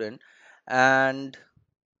student, and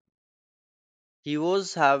he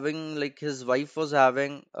was having, like, his wife was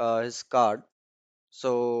having his card.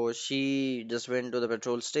 So she just went to the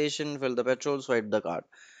petrol station, filled the petrol, swiped the card,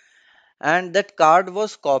 and that card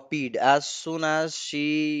was copied as soon as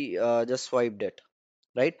she just swiped it,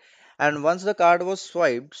 right? And once the card was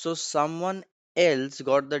swiped, so someone else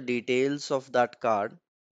got the details of that card,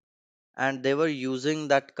 and they were using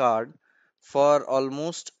that card for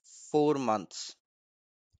almost 4 months,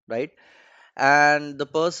 right? And the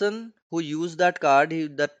person who used that card,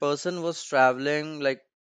 that person was traveling, like,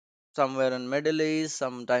 somewhere in Middle East,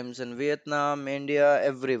 sometimes in Vietnam, India,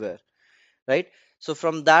 everywhere, right? So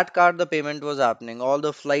from that card the payment was happening, all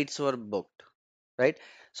the flights were booked, right?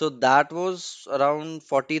 So that was around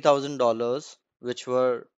 $40,000 which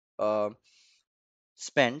were uh,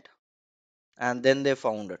 spent, and then they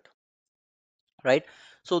found it, right?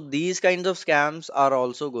 So these kinds of scams are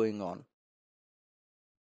also going on,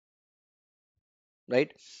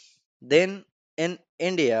 right? Then in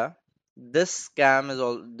India, this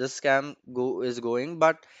scam go is going,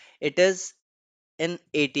 but it is in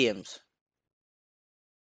ATMs,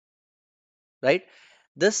 right?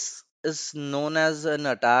 This is known as an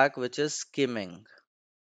attack which is skimming.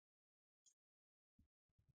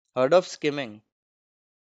 Heard of skimming?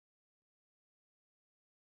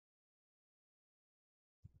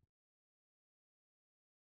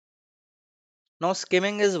 Now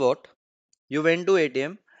skimming is what? You went to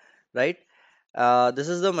ATM, right? This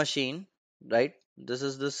is the machine, right? This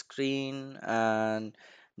is the screen, and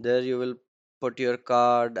there you will put your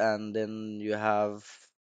card, and then you have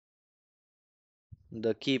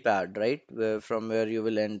the keypad, right? From where you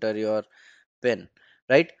will enter your pin,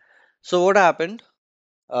 right? So what happened?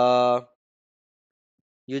 Uh,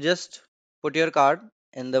 you just put your card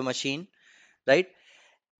in the machine, right?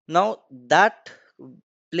 Now that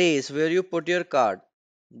place where you put your card,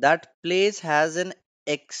 that place has an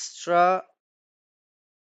extra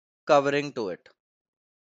covering to it,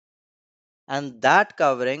 and that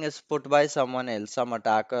covering is put by someone else, some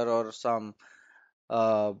attacker or some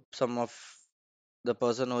of the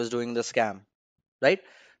person who is doing the scam, right?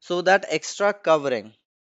 So that extra covering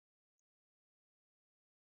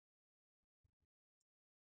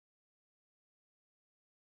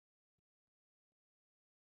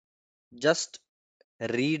just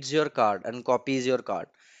reads your card and copies your card.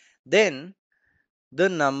 Then the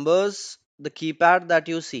numbers, the keypad that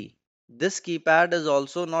you see, this keypad is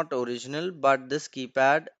also not original, but this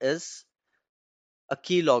keypad is a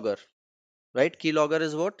keylogger, right? Keylogger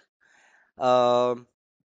is what? Um,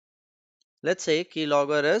 let's say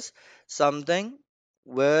keylogger is something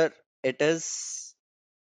where it is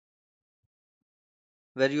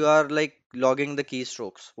where you are, like, logging the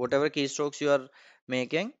keystrokes, whatever keystrokes you are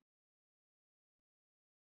making,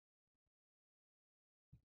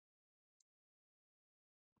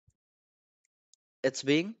 it's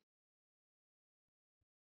being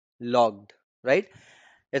logged, right?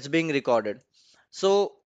 It's being recorded.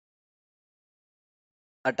 So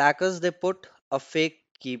attackers, they put a fake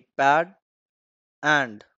keypad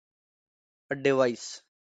and a device,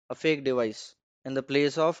 a fake device, in the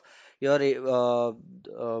place of your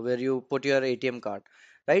where you put your ATM card,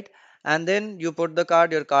 right? And then you put the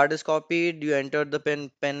card, your card is copied, you entered the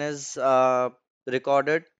pin is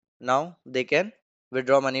recorded. Now they can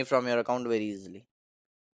withdraw money from your account very easily.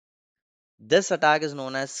 This attack is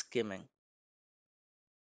known as skimming,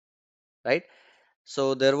 right?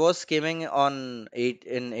 So there was skimming on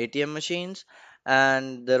in ATM machines,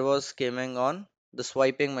 and there was skimming on the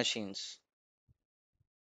swiping machines,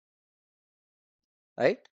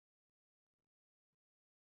 right?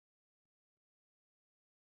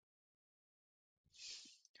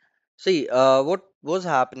 See, what was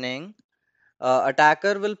happening?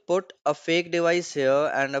 Attacker will put a fake device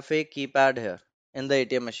here and a fake keypad here in the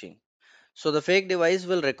ATM machine. So the fake device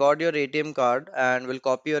will record your ATM card and will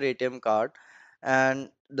copy your ATM card, and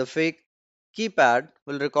the fake keypad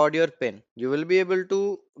will record your PIN. You will be able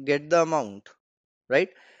to get the amount, right?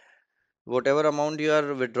 Whatever amount you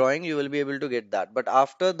are withdrawing, you will be able to get that. But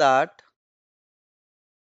after that,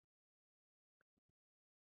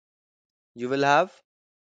 you will have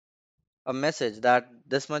a message that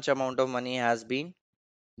this much amount of money has been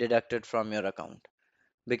deducted from your account,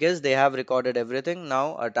 because they have recorded everything.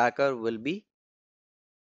 Now attacker will be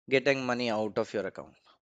getting money out of your account.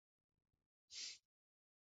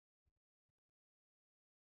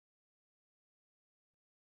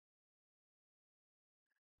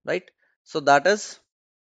 right? So that is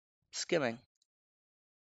skimming.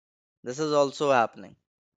 This is also happening.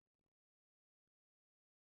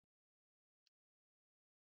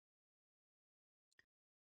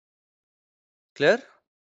 Clear?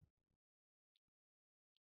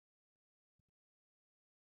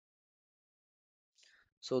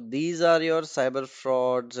 So these are your cyber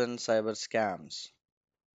frauds and cyber scams.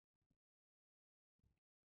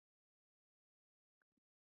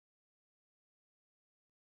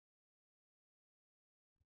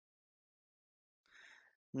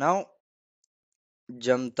 Now,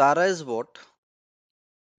 Jamtara is what?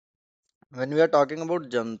 When we are talking about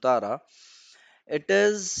Jamtara, it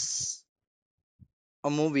is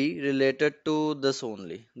a movie related to this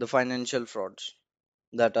only, the financial frauds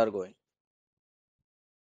that are going,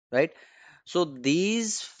 right? So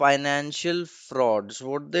these financial frauds,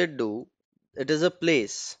 what they do, it is a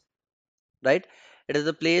place, right? It is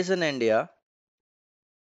a place in India,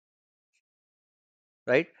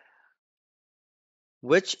 right?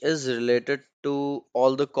 Which is related to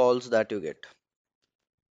all the calls that you get,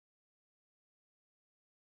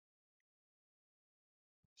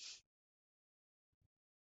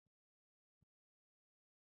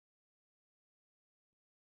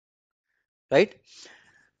 right?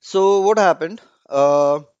 So what happened?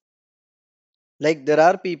 Like there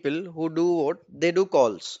are people who do what? They do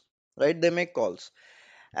calls, right? They make calls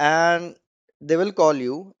and they will call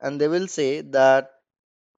you and they will say that,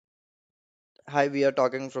 hi, we are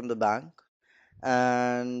talking from the bank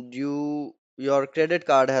and your credit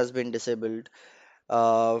card has been disabled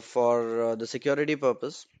for the security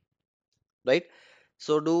purpose, right?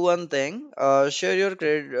 So do one thing, share your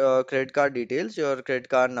credit card details, your credit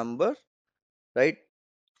card number, right?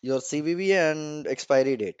 Your CVV and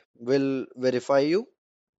expiry date will verify you,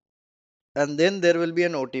 and then there will be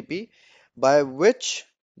an OTP by which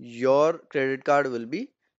your credit card will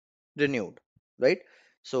be renewed, right?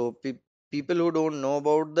 So people who don't know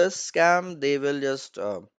about this scam, they will just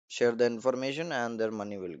share the information and their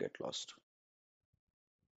money will get lost.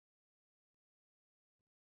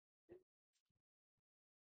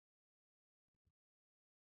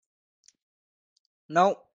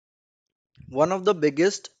 Now, one of the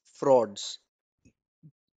biggest frauds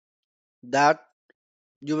that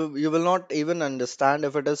you will not even understand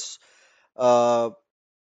if it is uh,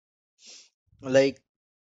 like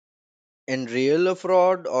in real a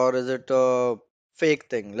fraud or is it a fake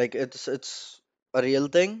thing, like it's a real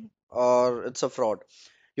thing or it's a fraud.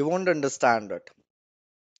 You won't understand it.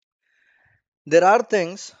 There are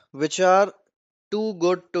things which are too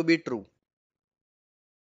good to be true,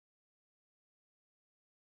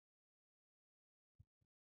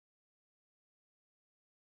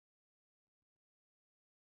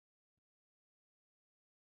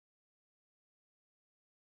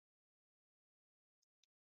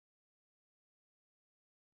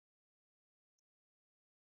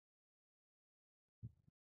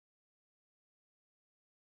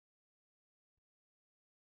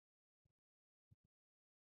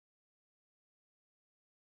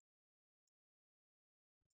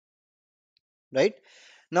 right?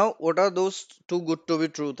 Now, what are those too good to be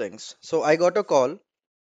true things? So I got a call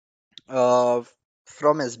uh,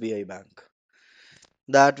 from SBI Bank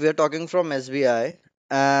that we are talking from SBI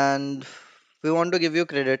and we want to give you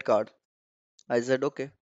credit card. I said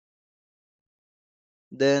okay.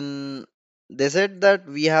 Then they said that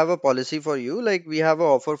we have a policy for you, like we have an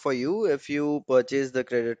offer for you. If you purchase the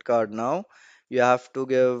credit card now, you have to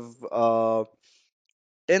give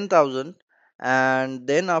 10,000, and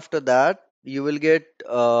then after that you will get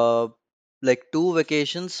like two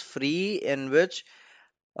vacations free in which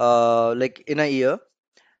like in a year,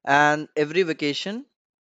 and every vacation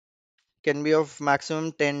can be of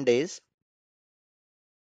maximum 10 days,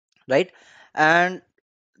 right? And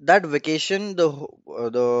that vacation, the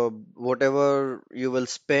whatever you will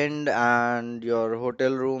spend and your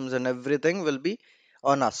hotel rooms and everything will be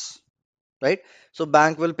on us, right? So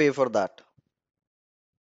bank will pay for that,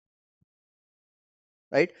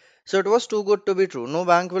 right? So it was too good to be true. No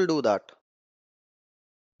bank will do that,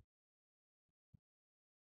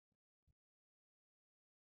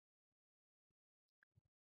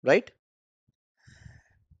 right?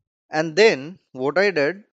 And then what I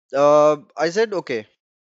did, I said okay.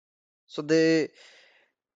 So they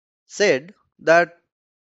said that,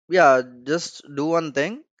 yeah, just do one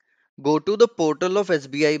thing, go to the portal of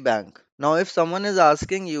SBI Bank. Now, if someone is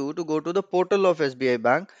asking you to go to the portal of SBI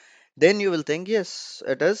Bank, then you will think, yes,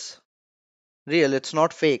 it is real, it's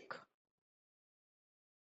not fake,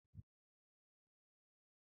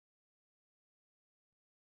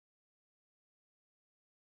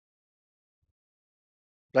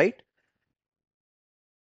 right?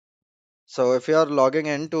 So if you are logging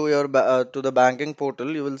into your to the banking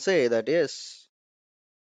portal, you will say that yes,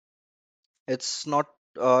 it's not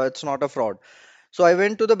it's not a fraud. So I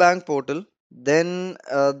went to the bank portal. Then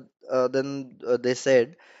they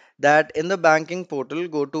said that in the banking portal,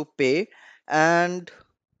 go to pay and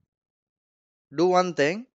do one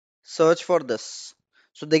thing, search for this.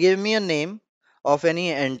 So they gave me a name of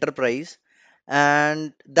any enterprise,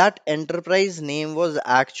 and that enterprise name was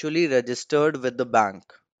actually registered with the bank.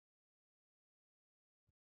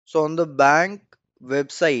 So on the bank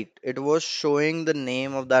website, it was showing the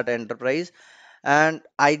name of that enterprise, and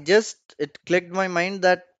I just it clicked my mind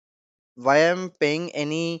that why I'm paying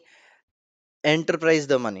any enterprise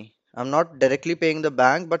the money. I'm not directly paying the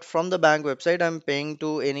bank, but from the bank website, I'm paying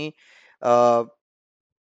to any uh,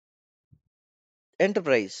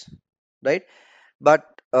 enterprise, right? But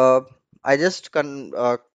I just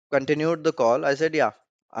continued the call. I said, yeah,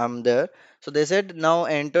 I'm there. So they said, now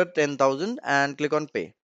enter 10,000 and click on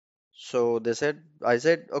pay. So they said, I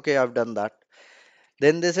said, okay, I've done that.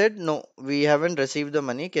 Then they said, no, we haven't received the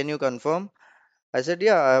money. Can you confirm? I said,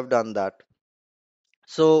 yeah, I have done that.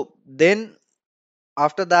 So then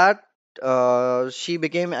after that, she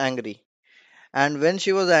became angry. And when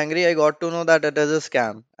she was angry, I got to know that it is a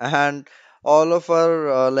scam. And all of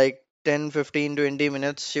her, like 10, 15, 20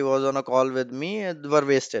 minutes, she was on a call with me, were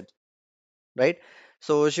wasted, right?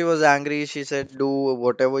 So she was angry. She said, do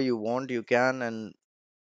whatever you want, you can, and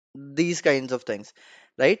these kinds of things,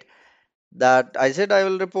 right? That I said, I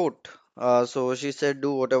will report. So she said,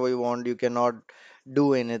 do whatever you want, you cannot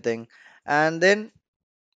do anything. And then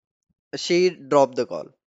she dropped the call.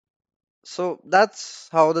 So that's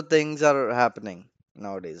how the things are happening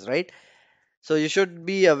nowadays, right? So you should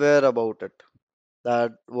be aware about it,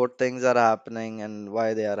 that what things are happening and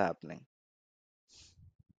why they are happening.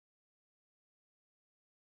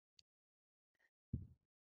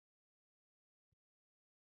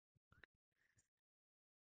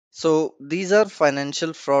 So these are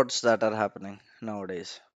financial frauds that are happening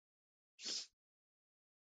nowadays,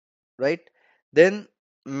 right? Then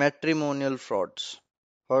matrimonial frauds.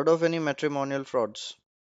 Heard of any matrimonial frauds?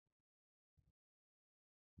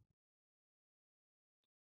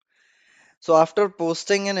 So after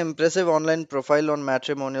posting an impressive online profile on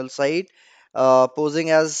matrimonial site, posing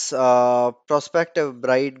as prospective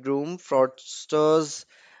bridegroom, fraudsters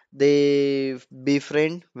they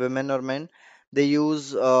befriend women or men. They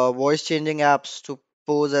use voice changing apps to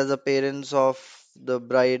pose as the parents of the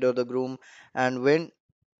bride or the groom, and when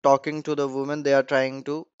talking to the woman, they are trying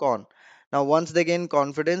to con. Now, once they gain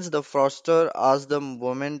confidence, the fraudster asks the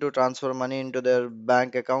woman to transfer money into their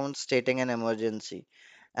bank account, stating an emergency,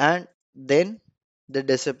 and then they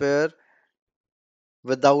disappear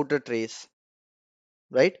without a trace,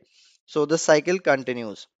 right? So the cycle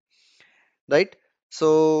continues, right?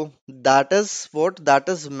 So that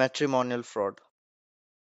is matrimonial fraud.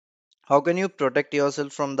 How can you protect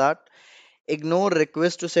yourself from that? Ignore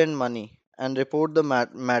requests to send money and report the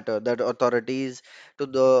matter that authorities to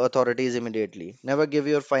the authorities immediately. Never give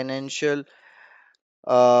your financial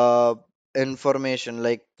uh, information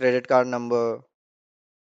like credit card number,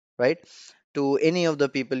 right, to any of the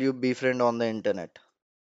people you befriend on the internet,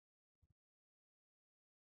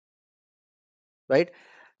 right?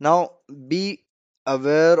 Now, be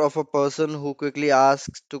aware of a person who quickly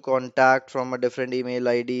asks to contact from a different email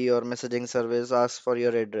ID or messaging service, asks for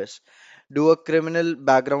your address. Do a criminal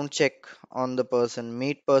background check on the person,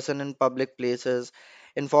 meet person in public places,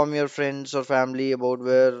 inform your friends or family about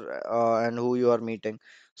where and who you are meeting.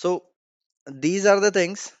 So, these are the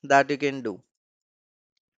things that you can do,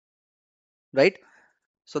 right?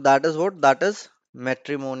 So, that is what that is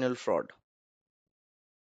matrimonial fraud,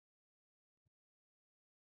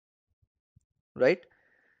 right?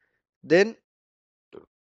 Then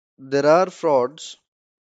there are frauds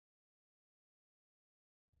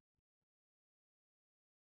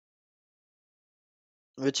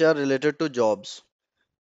which are related to jobs.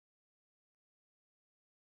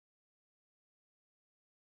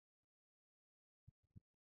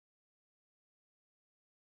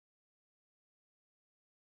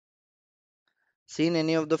 Seen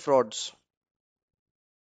any of the frauds?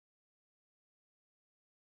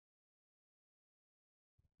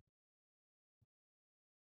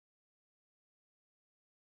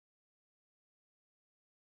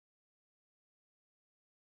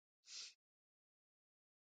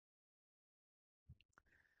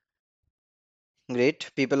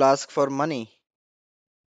 Great. People ask for money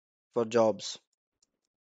for jobs.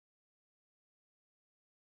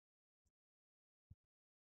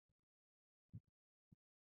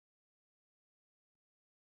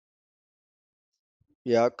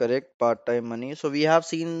 Yeah, correct. Part-time money. So we have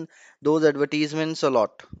seen those advertisements a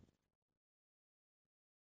lot,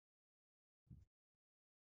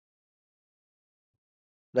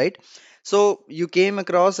 right? So you came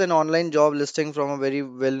across an online job listing from a very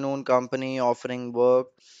well-known company offering work,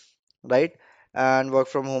 right? And work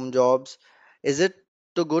from home jobs. Is it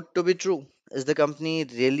too good to be true? Is the company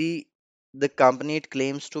really the company it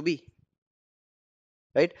claims to be?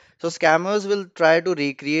 Right? So scammers will try to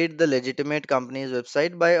recreate the legitimate company's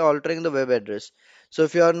website by altering the web address. So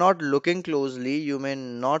if you are not looking closely, you may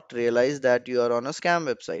not realize that you are on a scam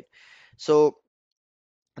website. So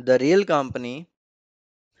the real company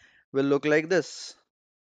will look like this.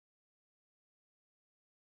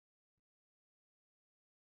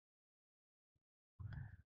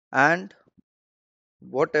 And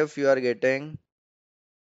what if you are getting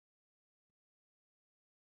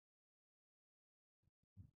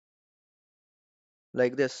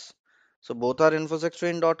like this? So both are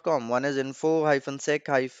infosectrain.com. One is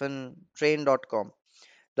info-sec-train.com,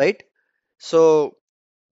 right? So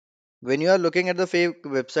when you are looking at the fake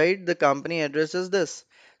website, the company addresses this.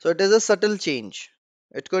 So it is a subtle change.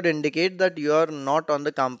 It could indicate that you are not on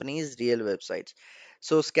the company's real websites.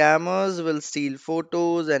 So scammers will steal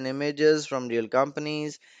photos and images from real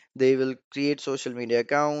companies. They will create social media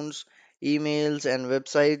accounts, emails, and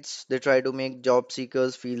websites. They try to make job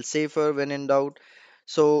seekers feel safer when in doubt.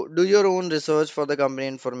 So do your own research for the company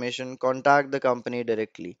information. Contact the company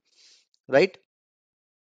directly, right?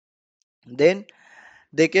 Then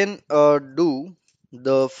they can do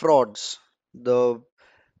the frauds, the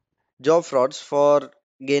job frauds for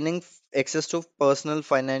gaining access to personal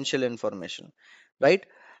financial information, right?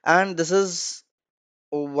 And this is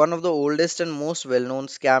one of the oldest and most well-known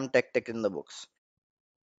scam tactic in the books.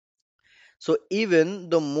 So even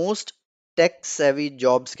the most tech savvy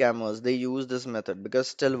job scammers, they use this method because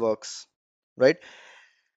still works, right?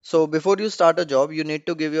 So before you start a job, you need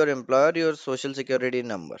to give your employer your social security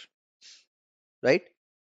number, right?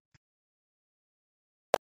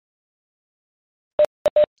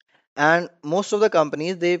 And most of the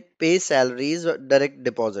companies, they pay salaries direct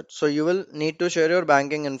deposit, so you will need to share your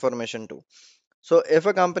banking information too. So if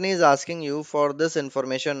a company is asking you for this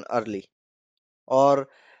information early, or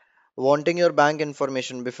wanting your bank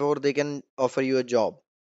information before they can offer you a job,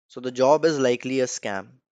 so the job is likely a scam,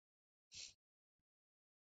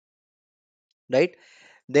 right?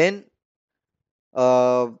 Then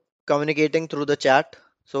uh, communicating through the chat.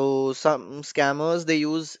 So some scammers, they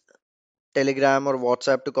use Telegram or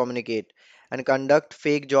WhatsApp to communicate and conduct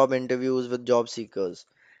fake job interviews with job seekers,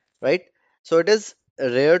 right? So it is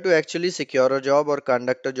rare to actually secure a job or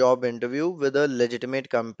conduct a job interview with a legitimate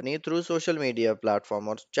company through social media platform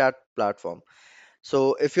or chat platform.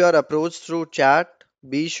 So if you are approached through chat,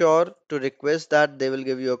 be sure to request that they will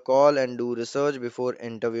give you a call and do research before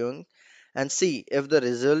interviewing and see if the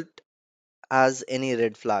result has any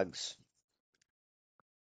red flags,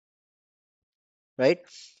 right?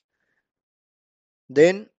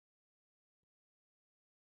 Then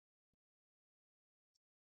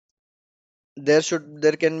there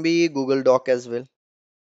can be Google Doc as well,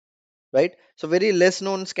 right? So very less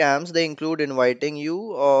known scams, they include inviting you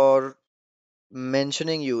or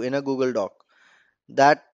mentioning you in a Google Doc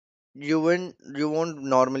that you won't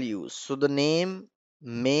normally use. So the name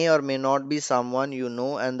may or may not be someone you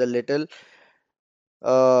know, and the little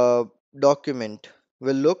uh, document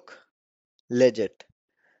will look legit,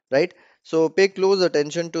 right? So pay close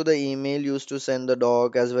attention to the email used to send the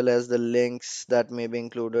doc as well as the links that may be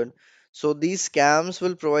included. So these scams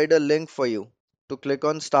will provide a link for you to click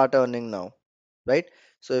on start earning now, right?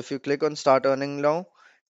 So if you click on start earning now,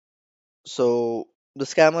 so the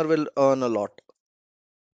scammer will earn a lot,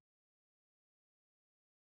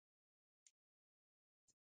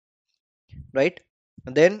 right?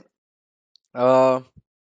 And then uh,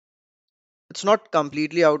 it's not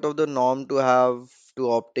completely out of the norm to have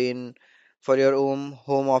to obtain for your own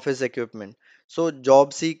home office equipment. So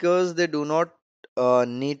job seekers, they do not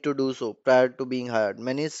need to do so prior to being hired.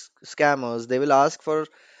 Many scammers, they will ask for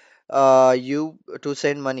you to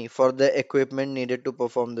send money for the equipment needed to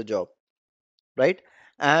perform the job, right?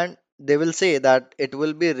 And they will say that it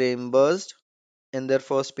will be reimbursed in their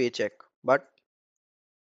first paycheck, but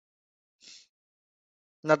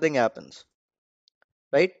nothing happens,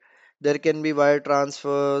 right? There can be wire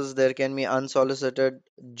transfers, there can be unsolicited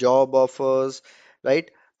job offers, right?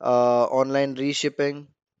 Online reshipping,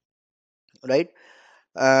 right?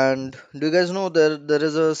 And do you guys know there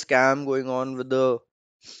is a scam going on with the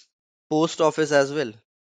post office as well?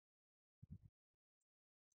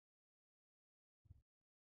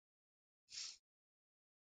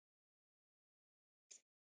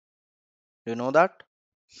 You know that?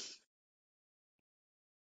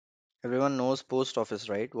 Everyone knows post office,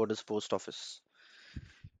 right? What is post office?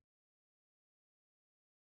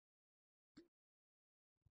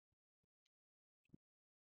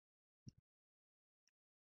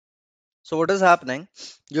 So what is happening?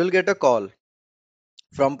 You'll get a call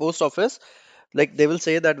from post office. Like they will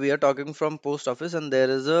say that we are talking from post office and there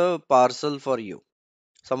is a parcel for you.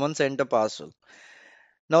 Someone sent a parcel.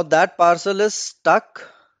 Now that parcel is stuck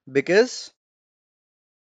because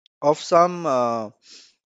of some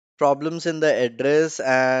problems in the address,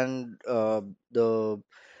 and the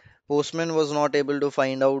postman was not able to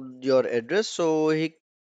find out your address, so he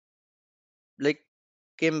like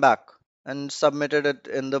came back and submitted it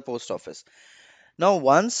in the post office. Now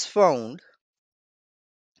once found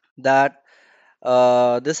that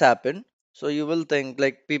this happened, so you will think,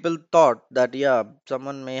 like, people thought that yeah,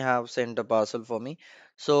 someone may have sent a parcel for me,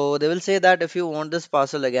 so they will say that if you want this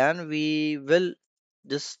parcel again, we will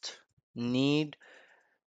just need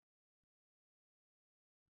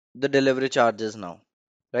the delivery charges now,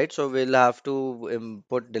 right? So we'll have to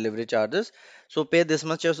input delivery charges, so pay this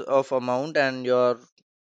much of amount and your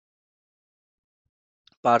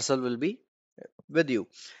parcel will be with you,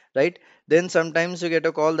 right? Then sometimes you get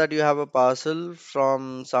a call that you have a parcel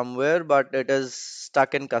from somewhere but it is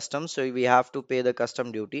stuck in customs, so we have to pay the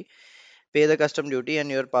custom duty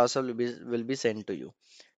and your parcel will be sent to you,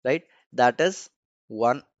 right? That is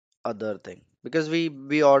one other thing, because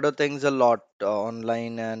we order things a lot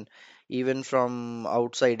online and even from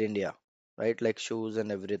outside India, right? Like shoes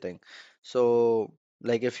and everything. So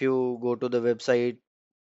like if you go to the website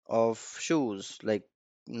of shoes like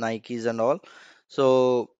Nikes and all,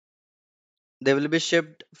 so they will be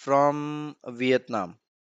shipped from Vietnam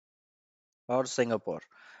or Singapore,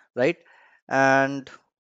 right? And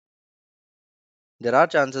there are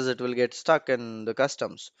chances it will get stuck in the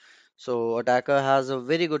customs. So attacker has a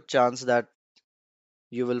very good chance that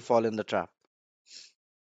you will fall in the trap,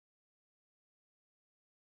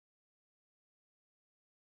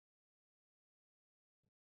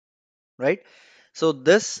 right? So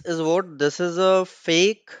this is a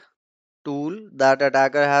fake tool that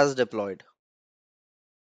attacker has deployed.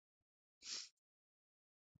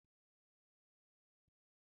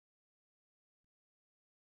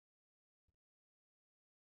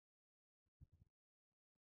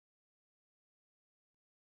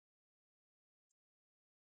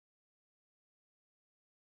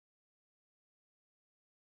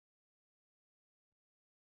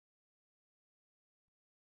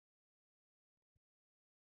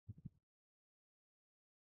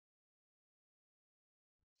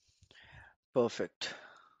 Perfect.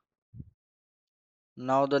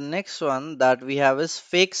 Now the next one that we have is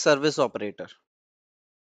fake service operator.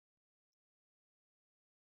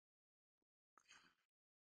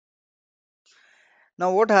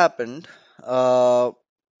 Now what happened? Uh,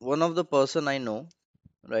 One of the person I know,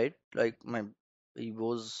 right? Like he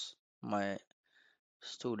was my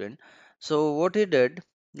student. So what he did,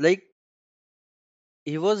 like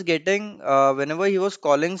he was getting whenever he was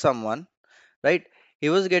calling someone, right? He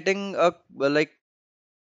was getting a like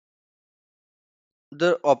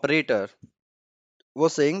the operator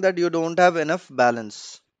was saying that you don't have enough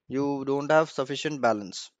balance, you don't have sufficient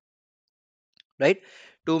balance, right,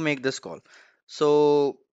 to make this call.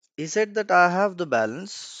 So he said that I have the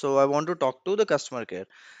balance, so I want to talk to the customer care.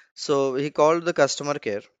 So he called the customer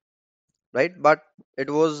care, right? But it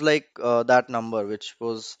was like that number which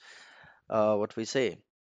was what we say,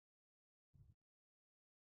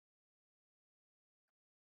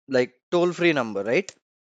 like toll free number, right?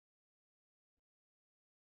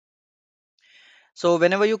 So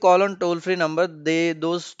whenever you call on toll free number,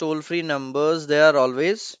 those toll free numbers, they are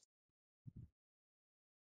always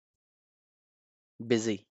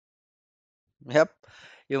busy. Yep,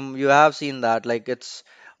 you have seen that, like it's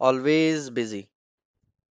always busy,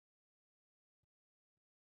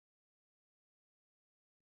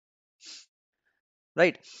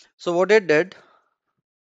 right? So what it did,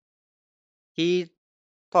 he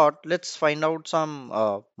thought, let's find out some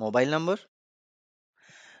mobile number.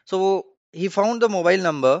 So he found the mobile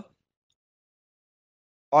number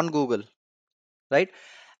on Google, right?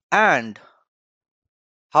 And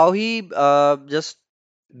how he just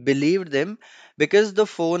believed them, because the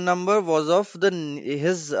phone number was of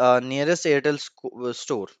his nearest Airtel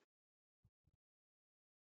store,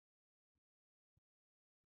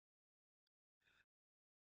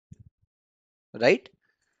 right?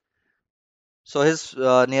 So his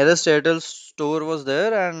nearest Airtel store was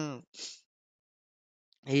there, and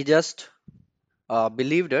he just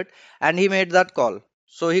believed it, and he made that call.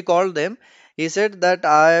 So he called them. He said that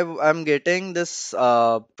I'm getting this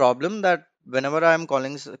problem that whenever I'm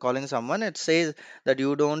calling someone, it says that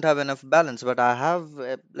you don't have enough balance, but I have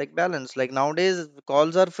like balance. Like nowadays,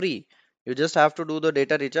 calls are free. You just have to do the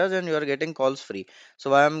data recharge and you are getting calls free.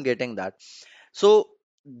 So I am getting that. So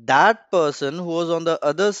that person who was on the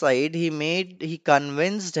other side, he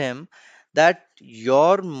convinced him that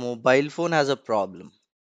your mobile phone has a problem.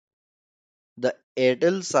 The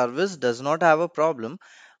Airtel service does not have a problem,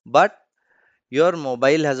 but your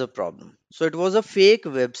mobile has a problem. So it was a fake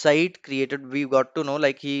website created. We got to know,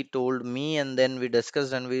 like he told me, and then we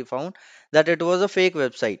discussed and we found that it was a fake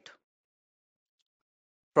website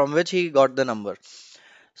from which he got the number.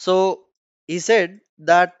 So he said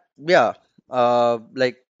that, yeah,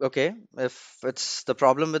 like, okay, if it's the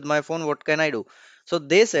problem with my phone, what can I do? So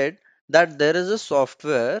they said that there is a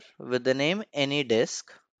software with the name AnyDisk,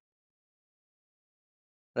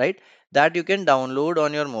 right? That you can download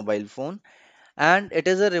on your mobile phone, and it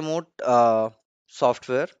is a remote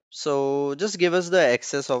software. So just give us the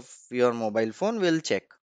access of your mobile phone, we'll check.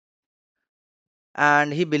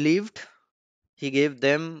 And he believed, he gave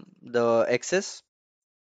them the access,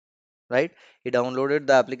 right? He downloaded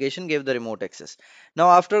the application, gave the remote access. Now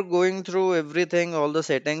after going through everything, all the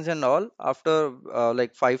settings and all, after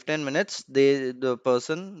like 5-10 minutes, the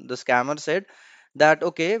person, the scammer said that,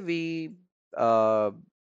 okay, we uh,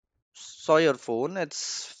 saw your phone,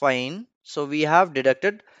 it's fine, so we have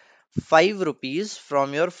deducted 5 rupees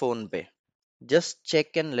from your phone pay, just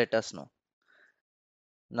check and let us know.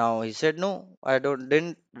 Now he said, no, I don't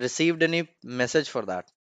didn't received any message for that.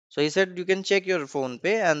 So he said, you can check your phone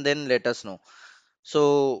pay and then let us know.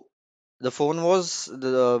 So the phone was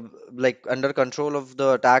like under control of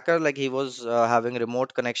the attacker, like he was having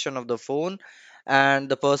remote connection of the phone. And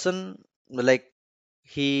the person, like,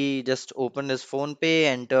 he just opened his phone pay,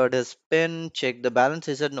 entered his pin, checked the balance.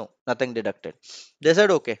 He said, no, nothing deducted. They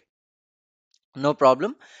said, okay, no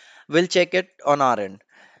problem, we'll check it on our end.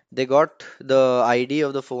 They got the ID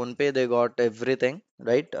of the phone pay, they got everything,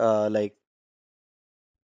 right? Like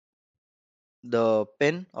the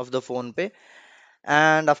pin of the phone pay.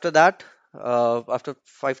 And after that, after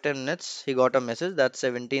 5-10 minutes, he got a message that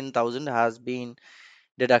 17,000 has been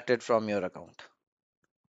deducted from your account.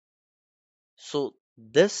 So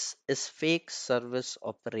this is fake service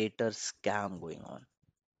operator scam going on.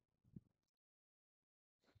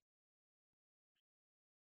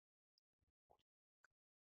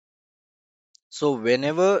 So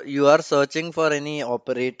whenever you are searching for any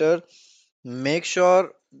operator, make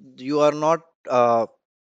sure you are not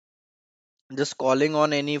just calling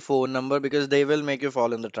on any phone number, because they will make you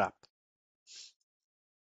fall in the trap,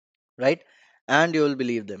 right? And you will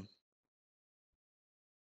believe them,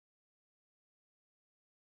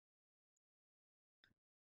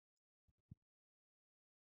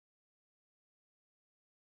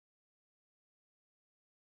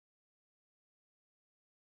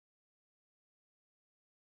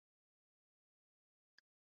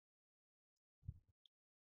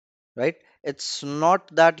 right? It's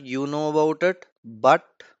not that you know about it, but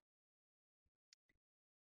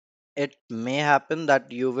it may happen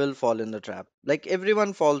that you will fall in the trap. Like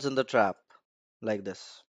everyone falls in the trap like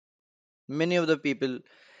this. Many of the people,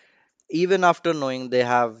 even after knowing, they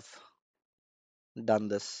have done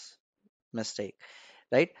this mistake,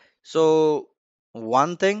 right? So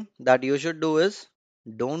one thing that you should do is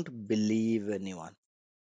don't believe anyone,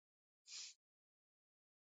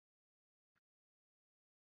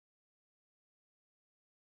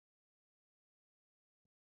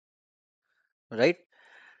 right?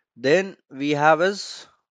 Then we have is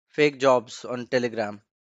fake jobs on Telegram,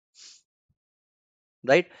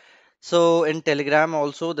 right? So in Telegram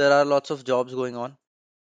also there are lots of jobs going on,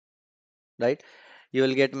 right? You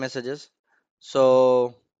will get messages.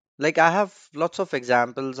 So like I have lots of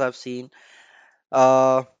examples I've seen.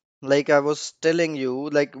 Uh, like I was telling you,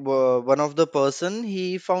 like one of the person,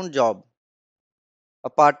 he found job, a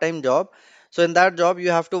part-time job. So in that job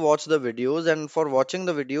you have to watch the videos, and for watching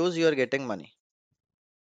the videos you are getting money,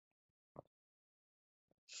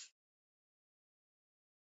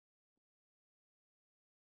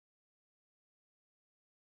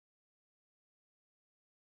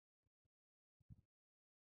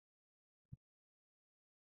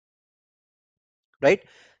 right?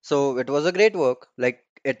 So it was a great work. Like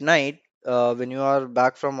at night, when you are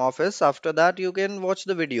back from office, after that you can watch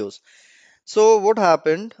the videos. So what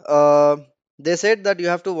happened? They said that you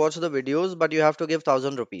have to watch the videos, but you have to give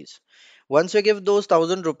 1,000 rupees. Once you give those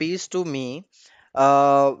 1,000 rupees to me,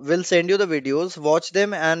 we'll send you the videos, watch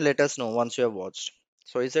them, and let us know once you have watched.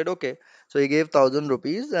 So he said, okay. So he gave 1,000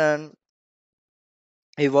 rupees and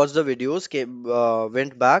he watched the videos, came,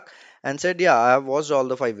 went back and said, yeah, I have watched all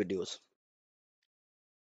the 5 videos.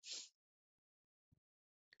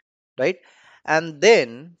 right? And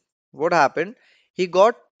then what happened? He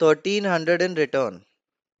got 1300 in return,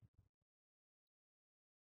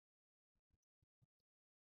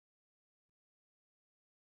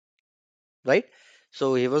 right?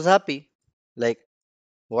 So he was happy. Like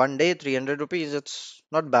one day, 300 rupees, it's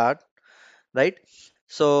not bad, right?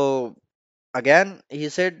 So again, he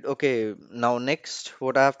said, okay, now next,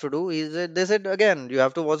 what I have to do? They said again, you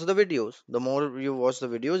have to watch the videos. The more you watch the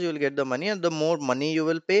videos, you will get the money, and the more money you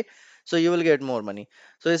will pay, so you will get more money.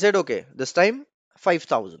 So he said, okay, this time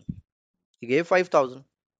 5,000. He gave 5,000.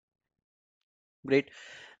 Great.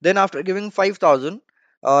 Then after giving 5,000,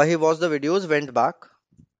 he watched the videos, went back.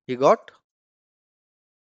 He got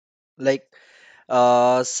like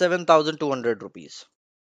 7,200 rupees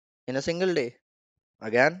in a single day.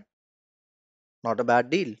 Again, not a bad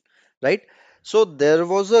deal, right? So there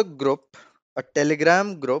was a group, a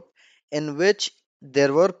Telegram group, in which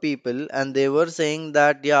there were people and they were saying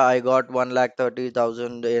that, yeah, I got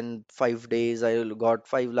 1,30,000 in 5 days. I got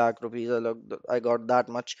 5 lakh rupees. I got that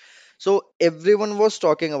much. So everyone was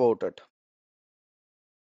talking about it,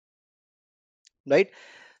 right?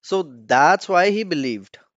 So that's why he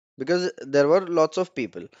believed, because there were lots of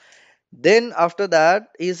people. Then after that,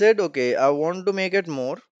 he said, okay, I want to make it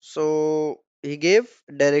more. So he gave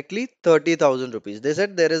directly 30,000 rupees. They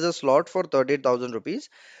said there is a slot for 30,000 rupees.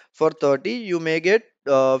 For 30, you may get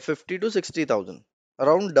 50 to 60,000,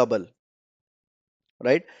 around double,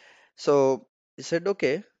 right? So he said,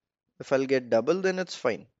 okay, if I'll get double, then it's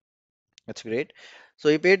fine. That's great. So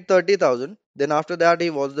he paid 30,000. Then after that, he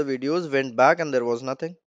watched the videos, went back, and there was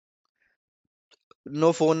nothing.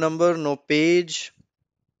 No phone number, no page,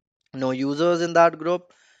 no users in that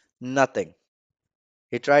group, nothing.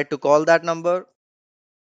 He tried to call that number,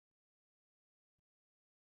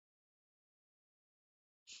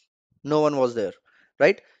 no one was there,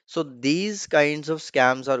 right? So these kinds of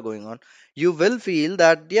scams are going on. You will feel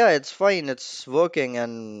that, yeah, it's fine, it's working,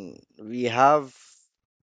 and we have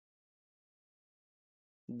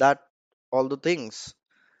that, all the things,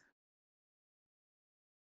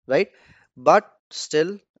 right? But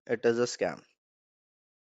still, it is a scam.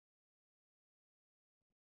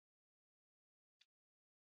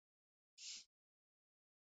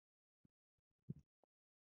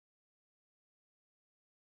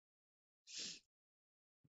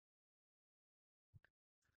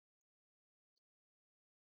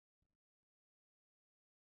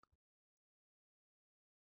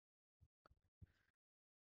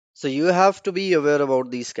 So you have to be aware about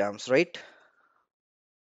these scams, right?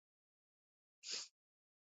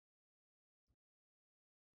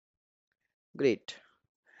 Great.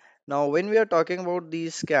 Now when we are talking about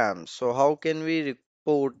these scams, so how can we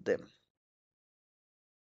report them?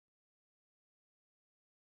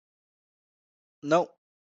 Now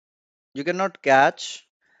you cannot catch,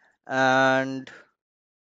 and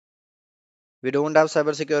we don't have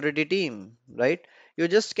cybersecurity team, right? You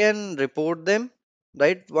just can report them,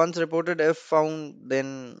 right? Once reported, if found,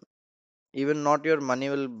 then even not your money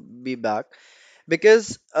will be back,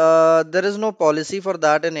 because there is no policy for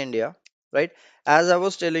that in India, right? As I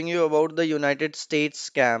was telling you about the United States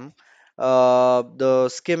scam, the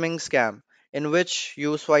skimming scam, in which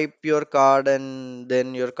you swipe your card and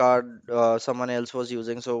then your card someone else was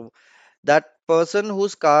using. So that person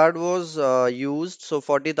whose card was used, so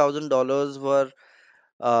 $40,000 were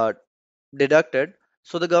uh, deducted.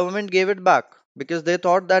 So the government gave it back because they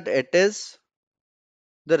thought that it is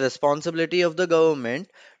the responsibility of the government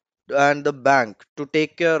and the bank to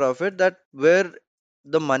take care of it, that where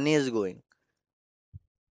the money is going,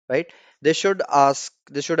 right? They should have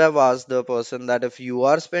asked the person that if you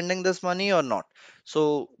are spending this money or not.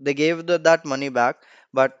 So they gave that money back.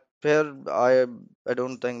 But here, I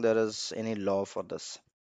don't think there is any law for this.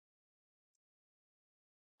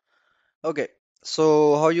 Okay,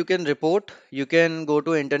 so how you can report? You can go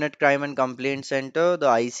to Internet Crime and Complaint Center, the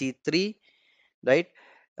IC3, right?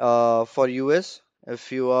 For US,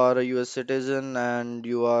 if you are a US citizen and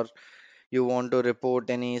you want to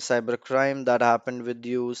report any cyber crime that happened with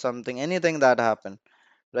you, something, anything that happened,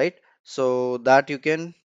 right? So that you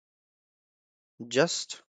can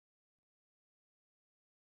just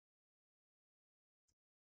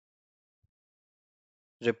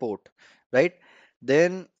report, right?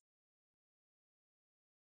 Then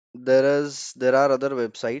there are other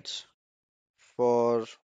websites for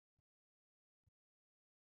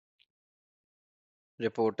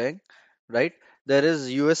reporting, right? There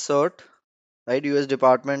is US CERT, right? US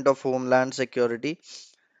Department of Homeland Security.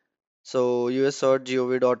 So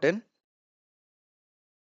uscert.gov.in,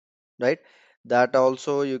 right? That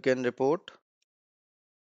also you can report.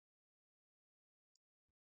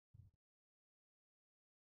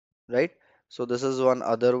 right? So this is one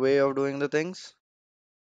other way of doing the things.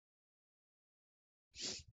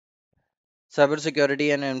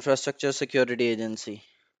 Cybersecurity and Infrastructure Security Agency.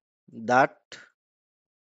 That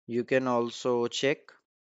you can also check.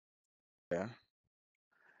 Yeah.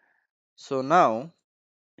 So now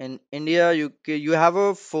in India, you have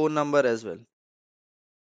a phone number as well.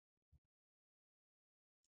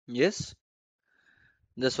 Yes,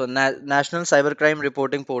 this one, National Cybercrime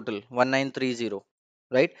Reporting Portal 1930,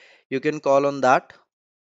 right? You can call on that,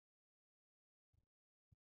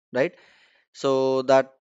 right? So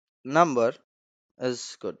that number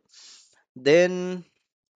is good. Then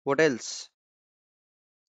what else?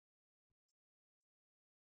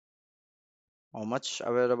 How much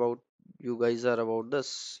aware about you guys are about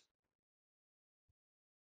this?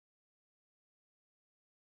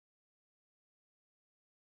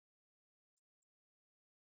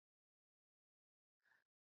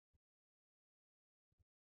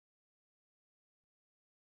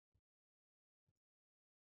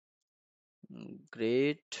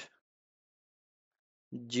 Great.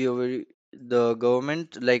 Gov the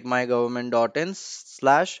government, like mygovernment.in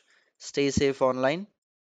slash stay safe online,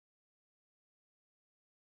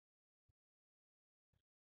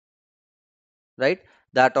 right?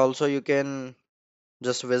 That also you can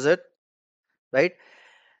just visit, right?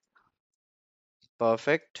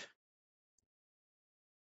 Perfect.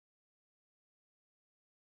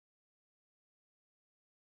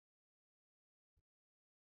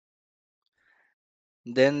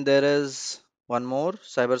 Then there is one more,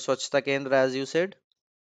 Cyber Swachhta Kendra, as you said,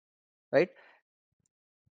 right?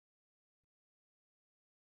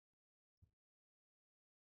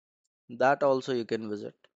 That also you can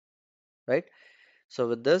visit, right? So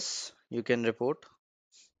with this, you can report,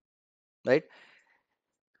 right?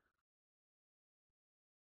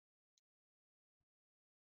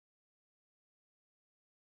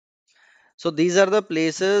 So these are the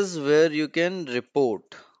places where you can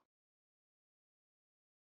report.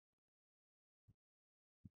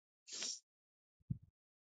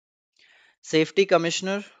 Safety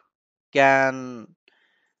Commissioner can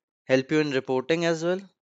help you in reporting as well,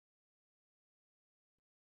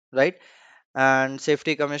 right? And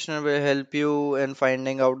Safety Commissioner will help you in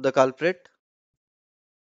finding out the culprit,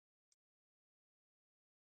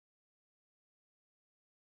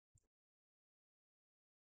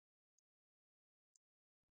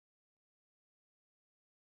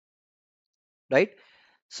 right?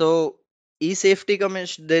 So e-safety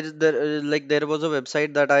commission, there was a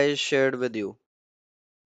website that I shared with you,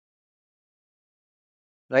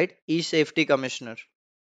 right? E-safety commissioner,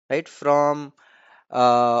 right? From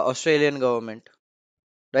Australian government,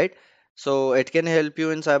 right? So it can help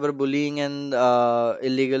you in cyberbullying and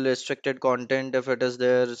illegal restricted content if it is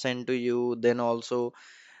there sent to you. Then also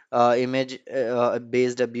image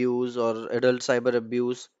based abuse or adult cyber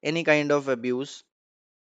abuse, any kind of abuse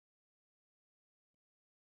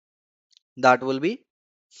that will be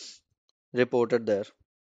reported there,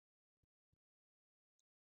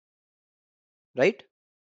 right?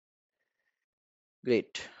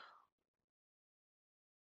 Great,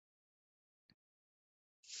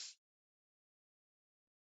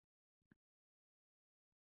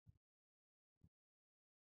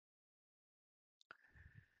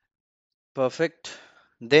 perfect.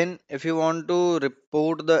 Then if you want to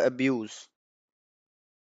report the abuse,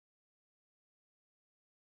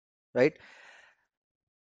 right?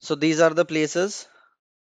 So these are the places,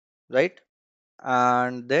 right?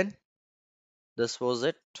 And then this was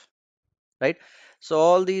it, right? So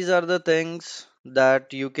all these are the things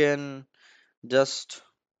that you can just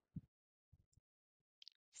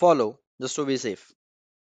follow just to be safe.